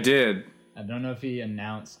shows. I did. I don't know if he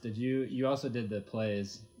announced. Did you? You also did the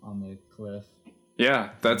plays on the cliff. Yeah,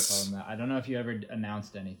 Call that's them that. I don't know if you ever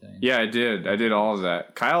announced anything. yeah, I did. I did all of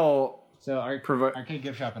that. Kyle So Provi- arcade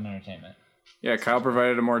gift shop and entertainment. Yeah, Kyle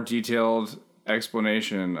provided a more detailed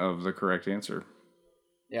explanation of the correct answer.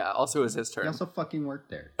 Yeah. Also, it was his He turn. also fucking worked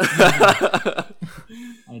there. I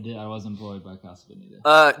did. I was employed by Casa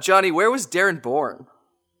Bonita. Johnny, where was Darren born?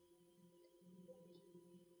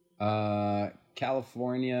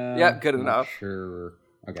 California. Yeah, good not enough. Sure.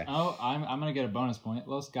 Okay. Oh, I'm gonna get a bonus point.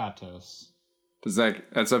 Los Gatos.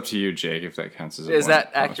 That's up to you, Jake, if that counts as a Is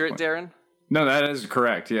that bonus accurate, point. Darren? No, that is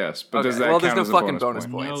correct. Yes, but Okay, does that well, count there's as no a fucking bonus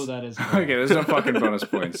point? points. No, that is Okay, there's no fucking bonus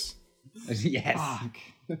points. Yes.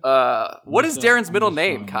 Fuck. What is So, Darren's I'm middle just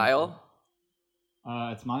name, showing Kyle?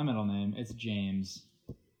 It's my middle name. It's James.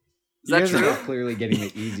 Is that You guys true? are clearly getting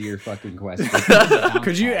the easier fucking question.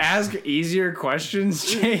 Could you ask easier questions,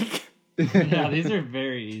 Jake? Yeah, these are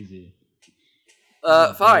very easy.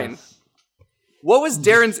 Fine. Yes. What was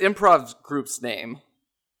Darren's improv group's name?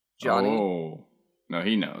 Johnny? Oh. No,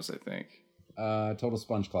 he knows, I think. Total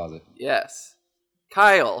Sponge Closet. Yes.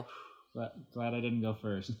 Kyle. Glad I didn't go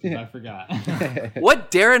first, because I forgot.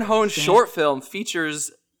 What Darren Hone short film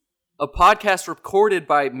features a podcast recorded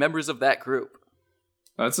by members of that group?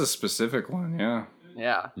 That's a specific one, yeah.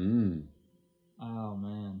 Yeah. Mm. Oh,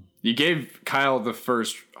 man. You gave Kyle the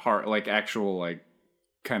first actual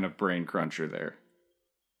kind of brain cruncher there.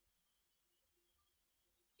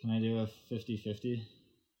 Can I do a 50-50?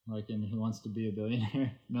 Like in Who Wants to Be a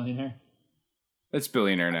Millionaire? It's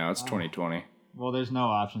billionaire now. It's 2020. Well, there's no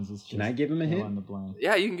options. It's just Can I give him a fill hint? in the blank.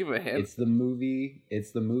 Yeah, you can give him a hint. It's the movie.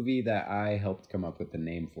 It's the movie that I helped come up with the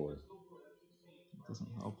name for. It doesn't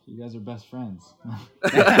help. You guys are best friends.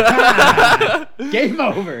 Game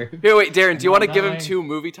over. Here, wait, Darren, do you want to No, give him I- 2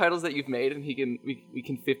 movie titles that you've made and we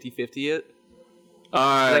can 50-50 it?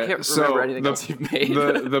 I can't remember anything else you've made.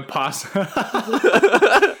 The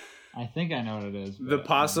I think I know what it is. the but,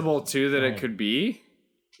 possible 2 that go it ahead. could be.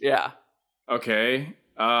 Yeah. Okay.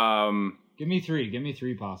 Give me 3. Give me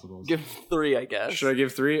 3 possibles. Give 3, I guess. Should I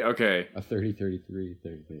give 3? Okay. A 30, 33,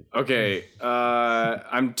 33. Okay.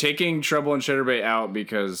 I'm taking Trouble in Cheddar Bay out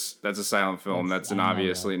because that's a silent film. That's an I know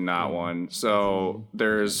obviously that. not Yeah. one. So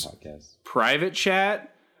there's Podcast. Private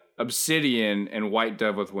Chat, Obsidian, and White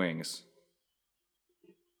Dove with Wings.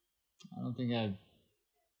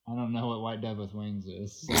 I don't know what White Dove with Wings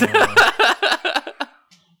is. So,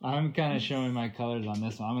 I'm kind of showing my colors on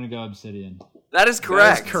this one. I'm going to go Obsidian. That is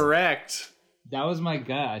correct. That is correct. That was my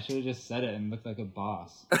gut. I should have just said it and looked like a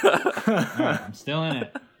boss. Alright, I'm still in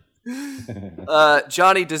it.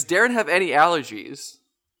 Johnny, does Darren have any allergies?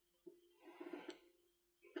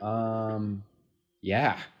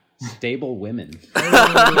 Yeah. Stable women.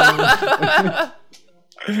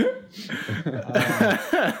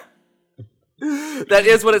 That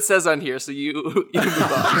is what it says on here, so you move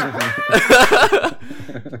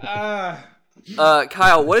on.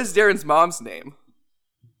 Kyle, what is Darren's mom's name?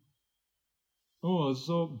 Oh,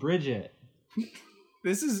 so Bridget.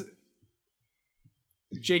 This is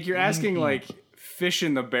Jake. You're asking like fish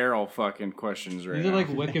in the barrel fucking questions right These now. are like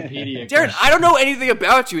Wikipedia. Darren, I don't know anything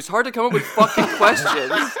about you. It's hard to come up with fucking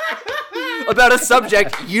questions about a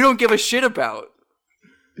subject you don't give a shit about.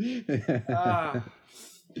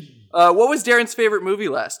 What was Darren's favorite movie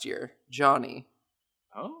last year? Johnny.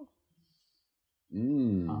 Oh,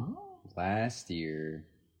 Last year.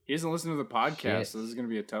 he doesn't listen to the podcast, Shit. so this is gonna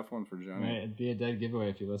be a tough one for Johnny. Right, it'd be a dead giveaway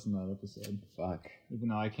if you listen to that episode. Fuck. Even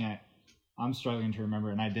though I can't. I'm struggling to remember,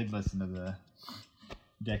 and I did listen to the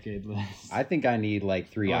decade list. I think I need like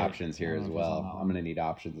 3 Wait, options I here don't as know if it's on well. that I'm one. gonna need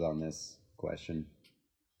options on this question.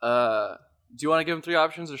 Do you want to give him 3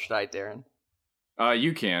 options, or should I, Darren?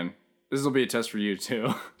 You can. This will be a test for you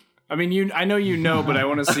too. I mean, I know you know, but I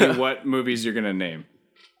want to see what movies you're gonna name.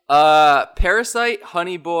 Parasite,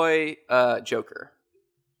 Honey Boy, Joker.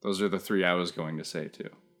 Those are the 3 I was going to say too.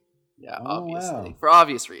 Yeah, Oh, obviously. wow. For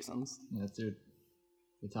obvious reasons. That's the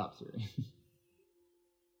top 3.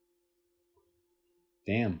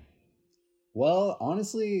 Damn. Well,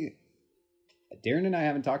 honestly, Darren and I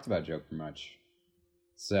haven't talked about Joker much.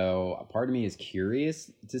 So a part of me is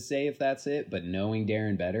curious to say if that's it, but knowing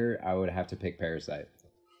Darren better, I would have to pick Parasite.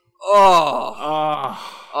 Oh,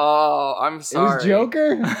 I'm sorry. It was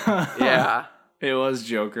Joker? Yeah. It was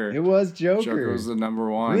Joker. It was Joker. Joker was the number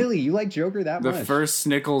 1. Really? You like Joker that The much? first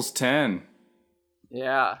Snickles 10.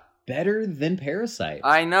 Yeah. Better than Parasite.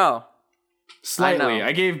 I know. Slightly. know.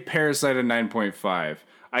 I gave Parasite a 9.5.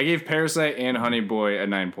 I gave Parasite and Honey Boy a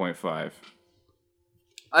 9.5.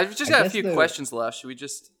 I've just I got a guess few questions left. Should we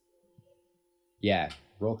just... Yeah,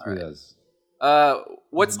 roll through those.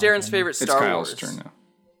 What's Darren's favorite It's Star Kyle's Wars? turn now.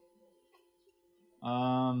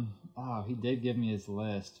 Oh, he did give me his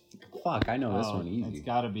list. Fuck, I know this Oh, one It's easy.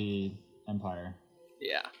 got to be Empire.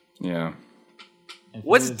 Yeah. Yeah. If it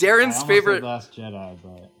What's was- Darren's I almost favorite- said Last Jedi,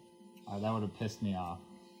 but that would have pissed me off.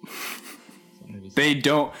 So maybe They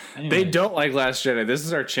don't Anyways. like Last Jedi. This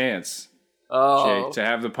is our chance, Oh. Jake, to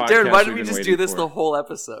have the podcast. Darren, why did we've we been just waiting do this for. the whole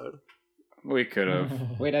episode? We could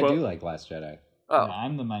have. Wait, I Well- do like Last Jedi. Oh. Yeah,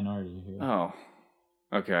 I'm the minority here. Oh.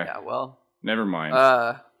 Okay. Yeah, well. Never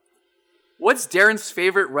mind. What's Darren's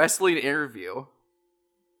favorite wrestling interview?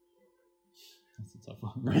 That's a tough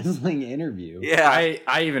one. Wrestling interview. Yeah.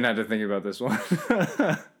 I even had to think about this one.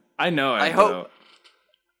 I know. I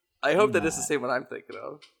hope that it's the same one I'm thinking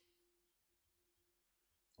of.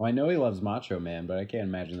 Well, I know he loves Macho Man, but I can't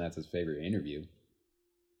imagine that's his favorite interview.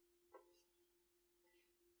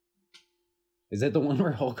 Is that the one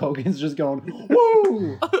where Hulk Hogan's just going,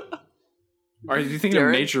 woo? Are you thinking Darren?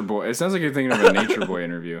 of Nature Boy? It sounds like you're thinking of a Nature Boy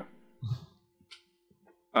interview.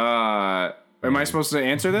 Am I supposed to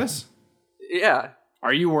answer this? Yeah.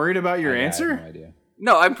 Are you worried about your I have answer? no idea.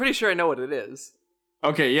 No, I'm pretty sure I know what it is.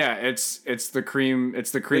 Okay, yeah, it's the cream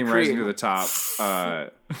rising to the top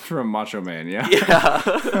from Macho Man, yeah. Yeah.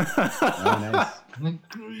 Oh, nice.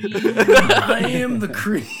 I am the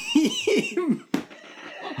cream.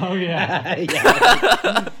 Oh yeah.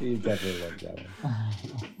 Yeah. He definitely loves that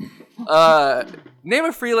one. Name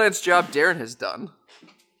a freelance job Darren has done.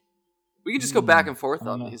 We can just go back and forth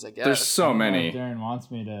on these, I guess. There's so I don't know if many. Darren wants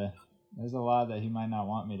me to. There's a lot that he might not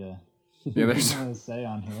want me to. Yeah, there's say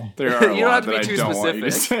on here. there are a You don't lot have to be that I too don't want you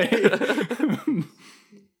to say.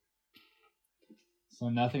 So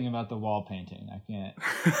nothing about the wall painting. I can't.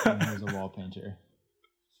 There's a wall painter.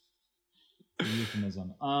 It's a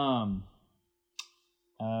euphemism.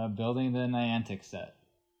 Building the Niantic set.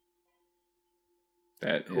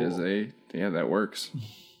 That is that works.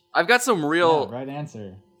 I've got some real... Yeah, right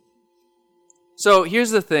answer. So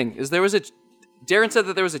here's the thing: is Darren said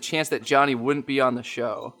that there was a chance that Johnny wouldn't be on the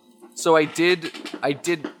show. So I did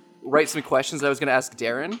write some questions that I was going to ask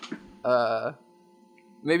Darren.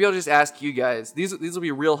 Maybe I'll just ask you guys. These will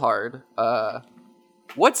be real hard.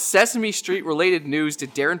 What Sesame Street related news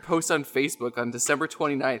did Darren post on Facebook on December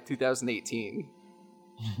 29th, 2018?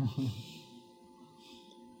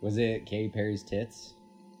 Was it Katy Perry's tits?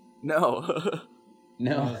 No.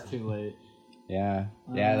 No. It's too late. Yeah.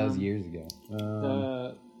 Yeah, that was years ago.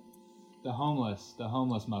 The homeless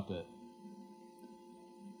Muppet.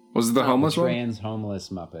 Was it the homeless one? Trans homeless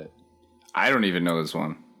Muppet. I don't even know this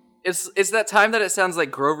one. It's that time that it sounds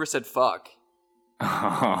like Grover said fuck. Oh,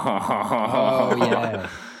 yeah.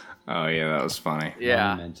 Oh yeah, that was funny.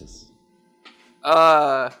 Yeah. Momentous.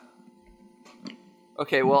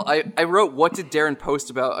 Okay, well, I wrote what did Darren post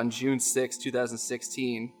about on June 6,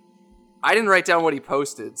 2016. I didn't write down what he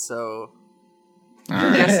posted, so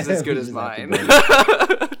your guess is as good as mine.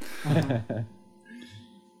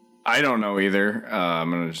 I don't know either.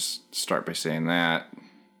 I'm gonna just start by saying that.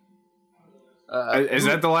 Is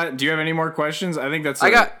that the last? Do you have any more questions? I think that's.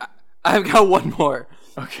 I've got one more.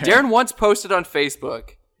 Okay. Darren once posted on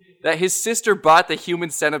Facebook that his sister bought the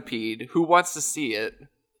human centipede. Who wants to see it?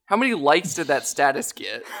 How many likes did that status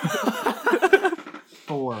get?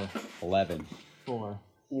 4. 11. 4.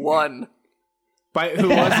 1. By who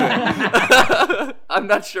was it? I'm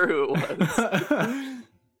not sure who it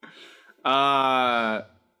was.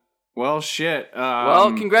 Well, shit.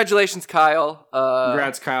 Well, congratulations, Kyle.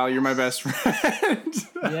 Congrats, Kyle. You're my best friend.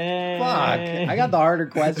 Yay! Fuck. I got the harder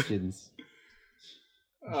questions.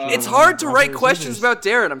 It's hard to write questions about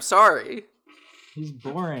Darren. I'm sorry. He's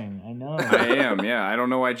boring. I know. I am. Yeah. I don't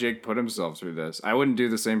know why Jake put himself through this. I wouldn't do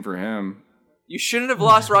the same for him. You shouldn't have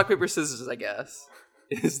lost rock, paper, scissors, I guess,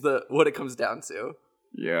 is what it comes down to.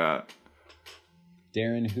 Yeah.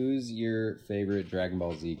 Darren, who's your favorite Dragon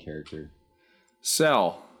Ball Z character?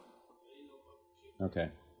 Cell. Okay.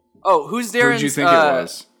 Oh, who's Darren's... Who did you think it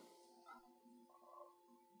was?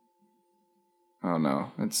 Oh,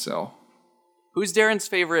 no. It's Cell. Who's Darren's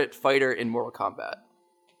favorite fighter in Mortal Kombat?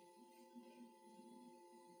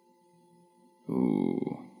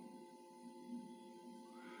 Ooh.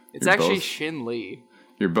 It's You're actually both- Shin Lee.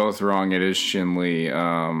 You're both wrong. It is Shin Lee.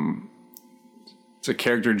 It's a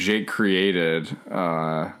character Jake created. It's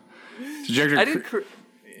a character I didn't...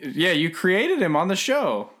 yeah, you created him on the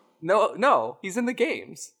show. No, he's in the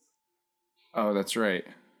games. Oh, that's right.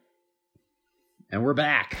 And we're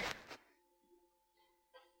back.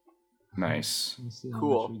 Nice. Let's see how much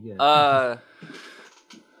Cool. we get.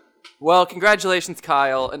 Well, congratulations,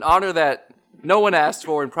 Kyle. An honor that no one asked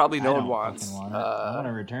for and probably no I one don't wants. fucking want it. I want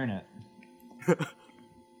to return it.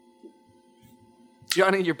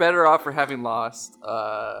 Johnny, you're better off for having lost.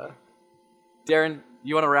 Darren,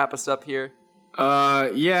 you want to wrap us up here?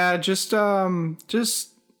 Yeah, just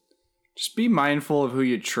be mindful of who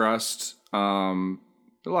you trust. There are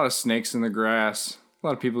a lot of snakes in the grass. A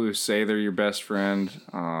lot of people who say they're your best friend.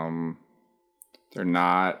 They're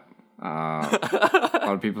not. A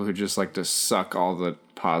lot of people who just like to suck all the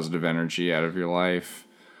positive energy out of your life.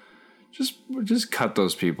 Just cut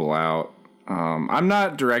those people out. I'm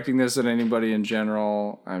not directing this at anybody in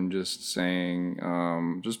general. I'm just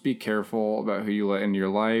saying, just be careful about who you let into your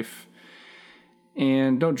life.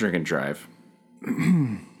 And don't drink and drive.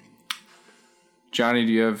 Johnny,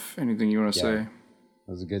 do you have anything you want to say? It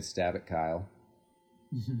was a good stab at Kyle.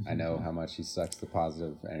 I know how much he sucks the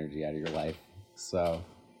positive energy out of your life. So,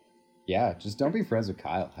 yeah, just don't be friends with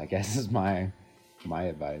Kyle, I guess is my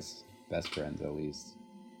advice. Best friends, at least.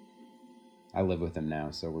 I live with him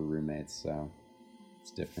now, so we're roommates, so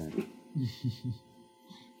it's different.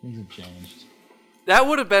 Things have changed. That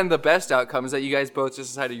would have been the best outcome, is that you guys both just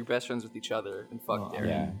decided you're best friends with each other and fuck Darren.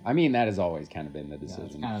 Yeah, I mean, that has always kind of been the Yeah, it's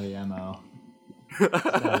decision. kind of the MO.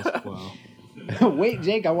 Status quo. Wait,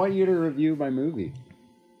 Jake, I want you to review my movie.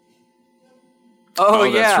 Oh,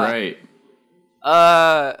 That's yeah.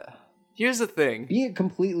 right. Here's the thing. Be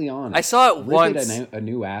completely honest. I saw it Rip once. a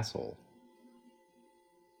new asshole.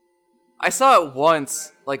 I saw it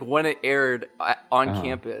once, like when it aired on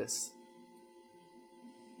campus,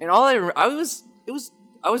 and all I was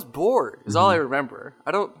bored. Is all I remember.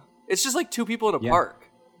 It's just like two people in a park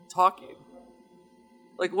talking.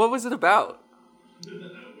 Like, what was it about?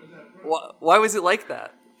 Why was it like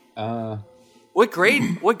that? What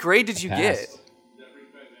grade did you get? Passed.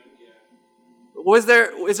 Is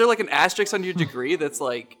there like an asterisk on your degree that's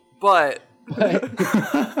like, but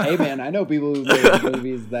Hey man, I know people who made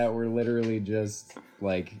movies that were literally just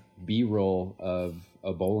like B-roll of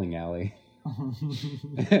a bowling alley.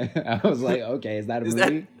 I was like, okay, is that a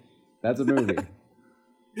movie? That's a movie.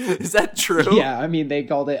 is that true? Yeah, I mean they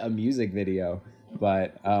called it a music video,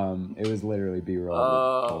 but it was literally B-roll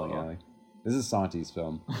of a bowling alley. This is Santi's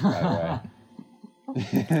film, by the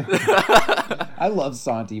way. I love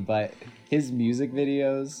Santi, but his music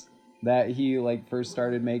videos that he like first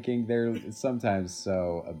started making, they're sometimes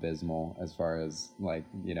so abysmal as far as like,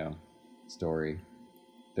 you know, story.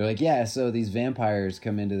 They're like, yeah, so these vampires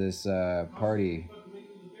come into this party.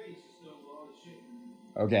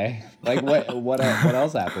 Okay, like what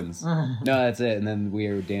else happens? No, that's it. And then we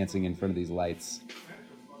are dancing in front of these lights.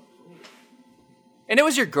 And it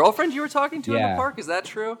was your girlfriend you were talking to in Yeah. the park? Is that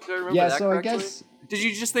true? Do I remember Yeah, that so correctly? I guess Did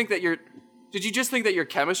you just think that your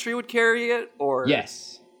chemistry would carry it, or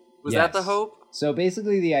yes. was that the hope? So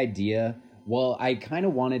basically the idea, well, I kind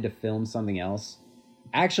of wanted to film something else.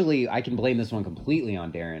 Actually, I can blame this one completely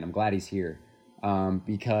on Darren. I'm glad he's here.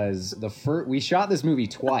 Because we shot this movie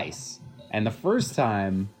twice, and the first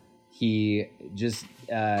time he just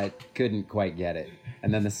couldn't quite get it.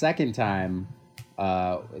 And then the second time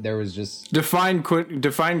there was just Define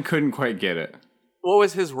couldn't quite get it. What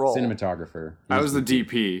was his role? cinematographer. I was the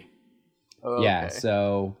DP. Oh, Yeah, okay.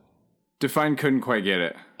 so Define couldn't quite get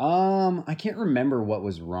it. I can't remember what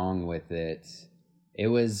was wrong with it.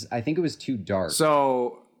 I think it was too dark.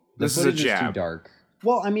 So The this is a footage too jab. dark.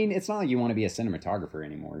 Well, I mean, it's not like you want to be a cinematographer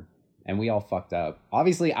anymore. And we all fucked up.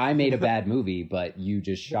 Obviously, I made a bad movie, but you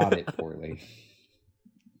just shot it poorly.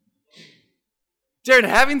 Darren,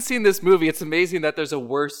 having seen this movie, it's amazing that there's a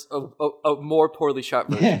more poorly shot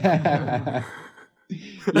version.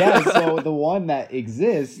 Yeah, so the one that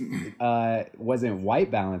exists wasn't white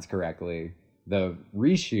balanced correctly. The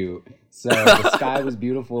reshoot. So the sky was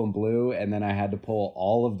beautiful and blue, and then I had to pull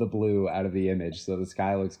all of the blue out of the image, so the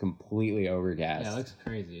sky looks completely overcast. Yeah, it looks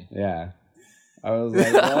crazy. Yeah. I was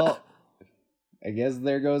like, well, I guess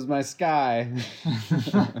there goes my sky.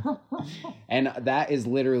 And that is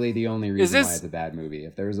literally the only reason why it's a bad movie.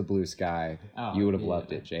 If there was a blue sky, you would have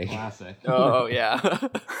loved it, Jake. Classic. Oh yeah.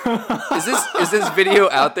 Is this video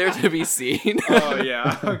out there to be seen? Oh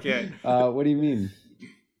yeah. Okay. What do you mean?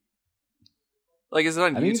 Like, is it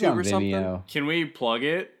on I think it's YouTube on or something? Vimeo. Can we plug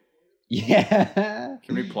it? Yeah.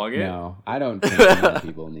 Can we plug it? No, I don't think many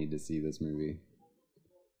people need to see this movie.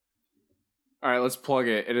 All right, let's plug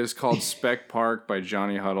it. It is called Spec Park by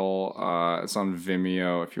Johnny Huddle. It's on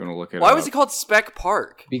Vimeo if you want to look it up. Why was it called Spec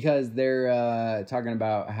Park? Because they're talking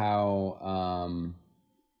about how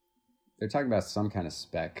they're talking about some kind of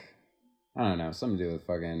spec. I don't know, something to do with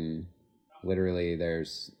fucking. Literally,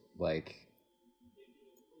 there's like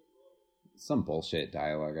some bullshit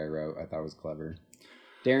dialogue I wrote. I thought was clever.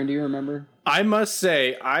 Darren, do you remember? I must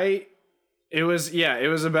say, it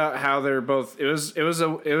was about how they're both. It was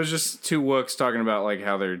just two wooks talking about like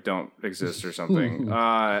how they don't exist or something.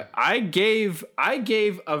 I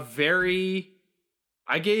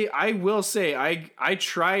will say I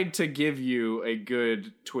tried to give you a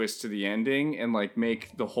good twist to the ending and like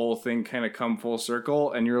make the whole thing kind of come full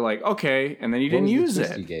circle, and you're like, okay, and then you didn't use What was the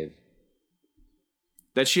twist it. you gave?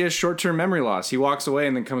 That she has short-term memory loss. He walks away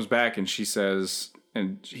and then comes back, and she says,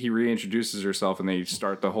 and he reintroduces herself, and they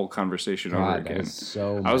start the whole conversation over God, that again. was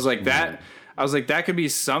so I was much like more. that. I was like that could be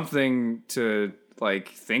something to like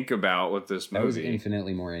think about with this movie. That was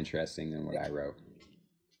infinitely more interesting than what I wrote.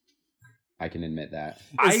 I can admit that.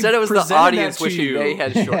 Instead, it was the presented audience that to wishing you. they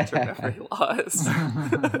had short-term memory loss.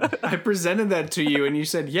 I presented that to you, and you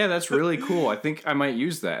said, "Yeah, that's really cool. I think I might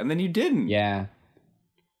use that." And then you didn't. Yeah.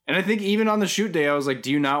 And I think even on the shoot day, I was like,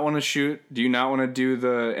 "Do you not want to shoot? Do you not want to do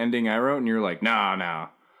the ending I wrote?" And you're like, "Nah."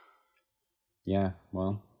 Yeah.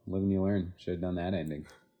 Well, live and you learn. Should have done that ending.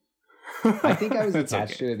 I think I was That's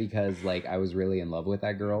attached okay. to it because like I was really in love with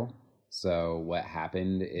that girl. So what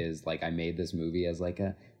happened is like I made this movie as like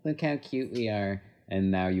a look how cute we are,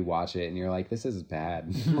 and now you watch it and you're like, this is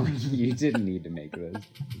bad. Like, you didn't need to make this.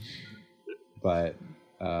 But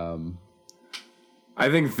I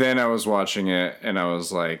think then I was watching it, and I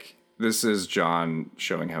was like, "This is John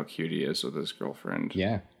showing how cute he is with his girlfriend."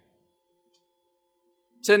 yeah.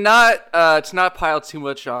 To not pile too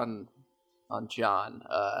much on John.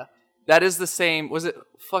 That is the same. Was it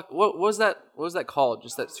what was that? What was that called?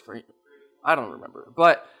 Just that screen? I don't remember.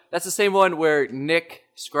 But that's the same one where Nick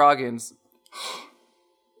Scroggins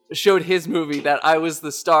showed his movie that I was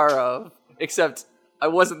the star of, except I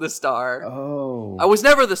wasn't the star. Oh. I was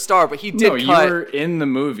never the star, but he did No, cut. you were in the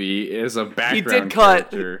movie as a He background did cut.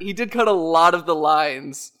 character. He did cut a lot of the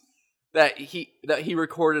lines that he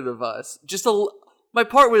recorded of us. My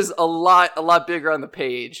part was a lot bigger on the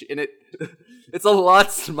page, and it's a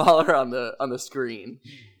lot smaller on the screen.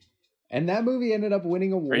 And that movie ended up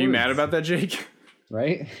winning awards. Are you mad about that, Jake?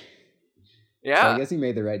 Right? Yeah. So I guess he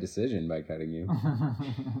made the right decision by cutting you.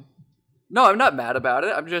 No, I'm not mad about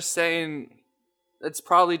it. I'm just saying it's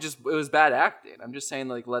probably it was bad acting. I'm just saying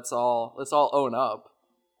like let's all own up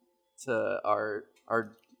to our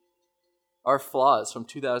flaws from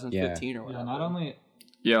 2015 or whatever. Yeah, not only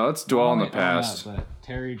Yeah, let's dwell on the not only own past. up, but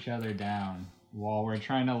tear each other down while we're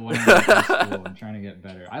trying to learn at school and trying to get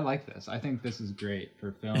better. I like this. I think this is great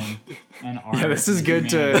for film and art. Yeah, this is and good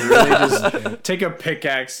to humanity. really just take a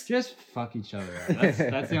pickaxe. Just fuck each other up.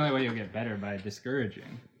 That's the only way you'll get better, by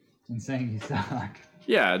discouraging and saying you suck.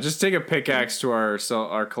 Yeah, just take a pickaxe to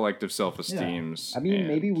our collective self-esteems. I mean, and-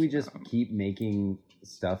 maybe we just keep making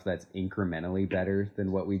stuff that's incrementally better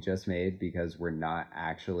than what we just made because we're not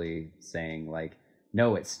actually saying like,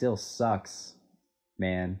 no, it still sucks,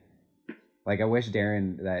 man. Like, I wish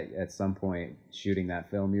Darren that at some point shooting that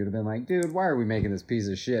film, you'd have been like, dude, why are we making this piece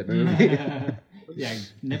of shit movie? Yeah,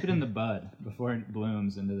 nip it in the bud before it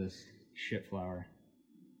blooms into this shit flower.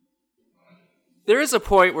 There is a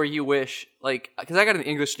point where you wish, like, because I got an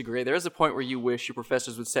English degree, there is a point where you wish your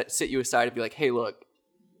professors would sit you aside and be like, hey, look,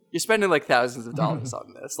 you're spending like thousands of dollars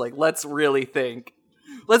on this. Like, let's really think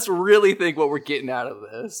what we're getting out of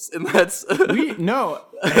this. And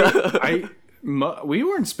we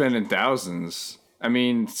weren't spending thousands. I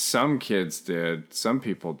mean, some kids did, some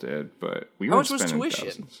people did, but we How weren't much was spending tuition?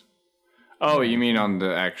 thousands. Oh, you mean on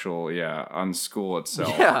the actual, on school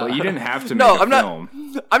itself? Yeah. But you didn't have to make No, a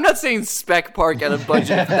film. I'm not saying Spec Park had a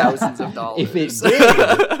budget of thousands of dollars. If it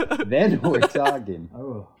did, then we're talking.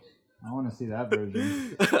 Oh, I want to see that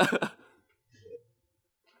version.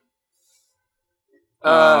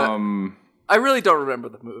 I really don't remember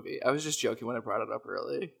the movie. I was just joking when I brought it up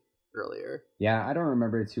earlier. Yeah, I don't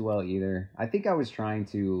remember it too well either. I think I was trying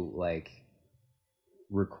to like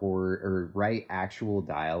record or write actual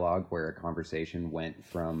dialogue where a conversation went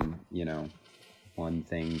from, one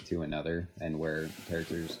thing to another and where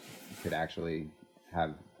characters could actually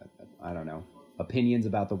have, I don't know, opinions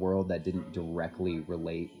about the world that didn't directly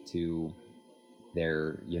relate to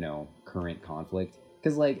their, current conflict.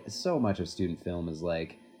 Because, like, so much of student film is,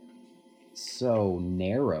 like, so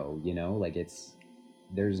narrow, like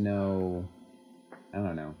there's no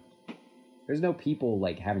people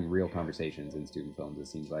like having real conversations in student films, it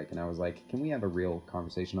seems like. And I was like, can we have a real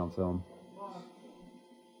conversation on film?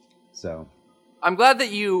 So I'm glad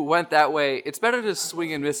that you went that way. It's better to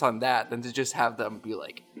swing and miss on that than to just have them be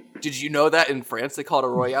like, did you know that in France they call it a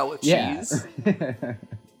Royale with cheese?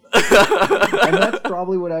 And that's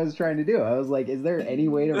probably what I was trying to do. I was like, is there any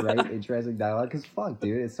way to write interesting dialogue? Because fuck,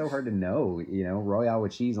 dude, it's so hard to know. Royale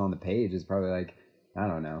with cheese on the page is probably like, I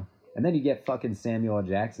don't know. And then you get fucking Samuel L.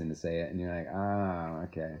 Jackson to say it, and you're like,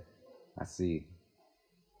 okay, I see.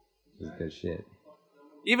 This is good shit.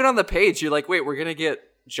 Even on the page, you're like, wait, we're gonna get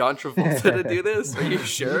John Travolta to do this? Are you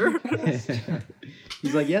sure?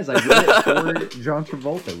 He's like, yes, I did it for John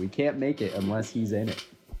Travolta. We can't make it unless he's in it.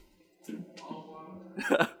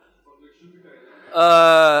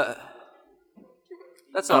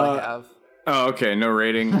 That's all I have. Oh, okay, no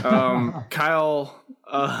rating.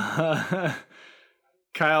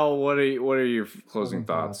 Kyle, what are your closing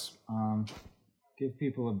thoughts? Give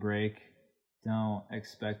people a break. Don't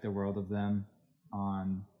expect the world of them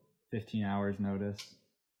on 15 hours notice.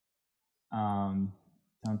 Don't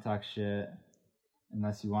talk shit.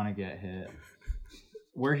 unless you want to get hit.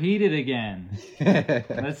 We're heated again.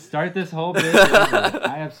 Let's start this whole bitch over.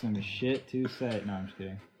 I have some shit to say. No, I'm just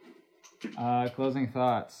kidding. Closing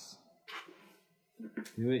thoughts.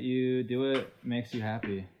 Do what makes you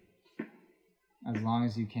happy. As long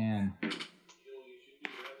as you can.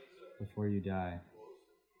 Before you die.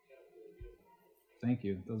 Thank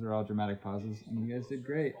you. Those are all dramatic pauses, and you guys did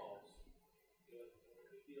great.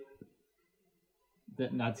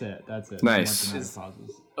 That's it. Nice. No more dramatic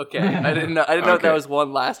pauses. Okay, I didn't know Okay. that was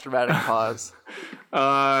one last dramatic pause.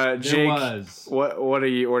 Jake, was. what are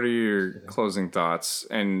your closing thoughts?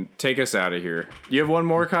 And take us out of here. You have one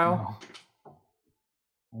more, Kyle?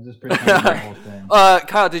 I was just pretending the whole thing.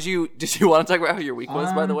 Kyle, did you want to talk about how your week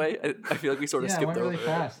was? By the way, I feel like we sort of Yeah, it skipped went over really it.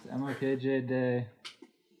 fast. MLKJ Day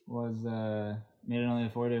was made it only a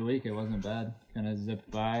 4-day week. It wasn't bad. Kind of zipped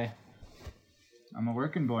by. I'm a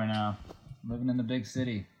working boy now, living in the big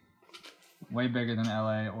city, way bigger than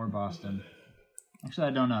LA or Boston. Actually,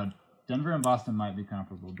 I don't know. Denver and Boston might be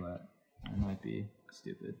comparable, but I might be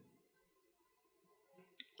stupid.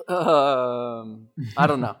 I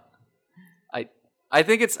don't know. I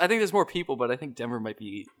think there's more people, but I think Denver might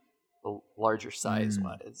be the larger size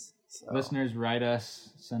wise. So. Listeners, write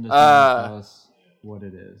us, send us, tell us what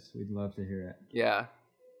it is. We'd love to hear it. Yeah.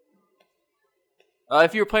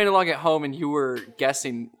 If you were playing along at home and you were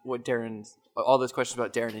guessing what all those questions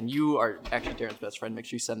about Darren, and you are actually Darren's best friend, make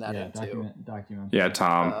sure you send that in too. Document. Yeah,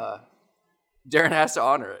 Tom. Darren has to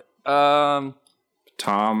honor it. Tom,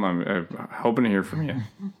 I'm hoping to hear from you.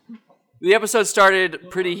 The episode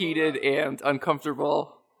started pretty heated and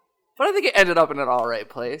uncomfortable, but I think it ended up in an all right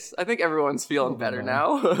place. I think everyone's feeling better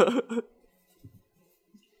now.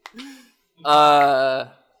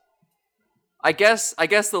 I guess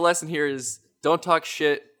the lesson here is don't talk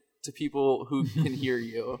shit to people who can hear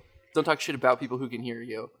you. Don't talk shit about people who can hear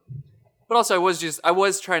you. But also, I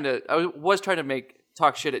was trying to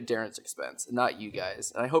talk shit at Darren's expense, and not you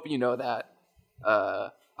guys. And I hope you know that.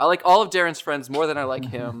 I like all of Darren's friends more than I like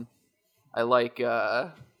him. I like.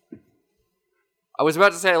 I was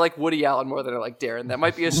about to say I like Woody Allen more than I like Darren. That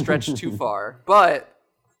might be a stretch too far, but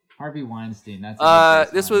Harvey Weinstein. That's a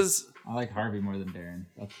good this baseline. was. I like Harvey more than Darren.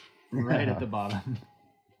 That's right at the bottom.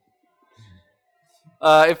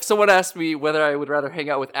 If someone asked me whether I would rather hang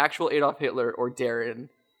out with actual Adolf Hitler or Darren,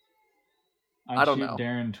 I don't shoot know.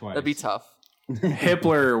 Darren twice. That'd be tough.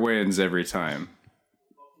 Hitler wins every time.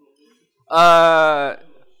 That's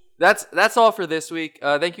all for this week.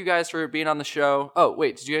 Thank you guys for being on the show. Oh,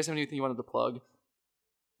 wait, did you guys have anything you wanted to plug?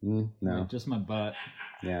 No. Just my butt.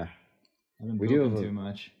 Yeah. I've been We do pooping have a- too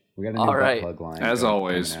much. We got a All new right. butt plug line. As going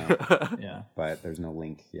always. now, Yeah. but there's no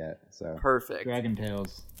link yet. So Perfect. Dragon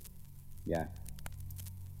Tales. yeah.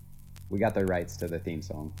 We got the rights to the theme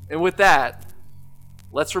song. And with that,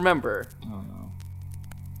 let's remember. Oh no.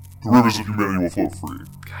 The rivers of humanity will flow free.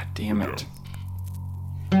 God damn it.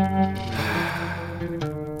 I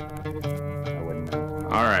wouldn't know.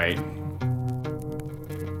 All right.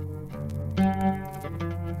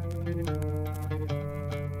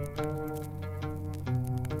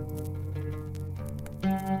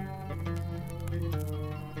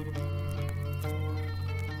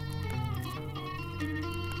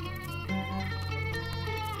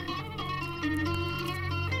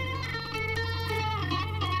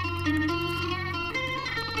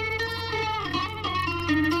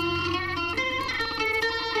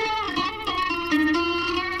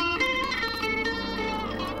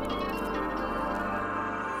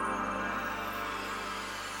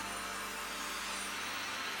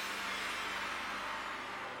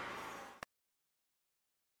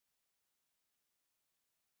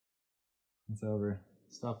 It's over.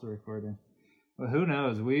 Stop the recording. Well, who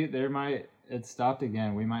knows? It stopped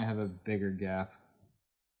again. We might have a bigger gap.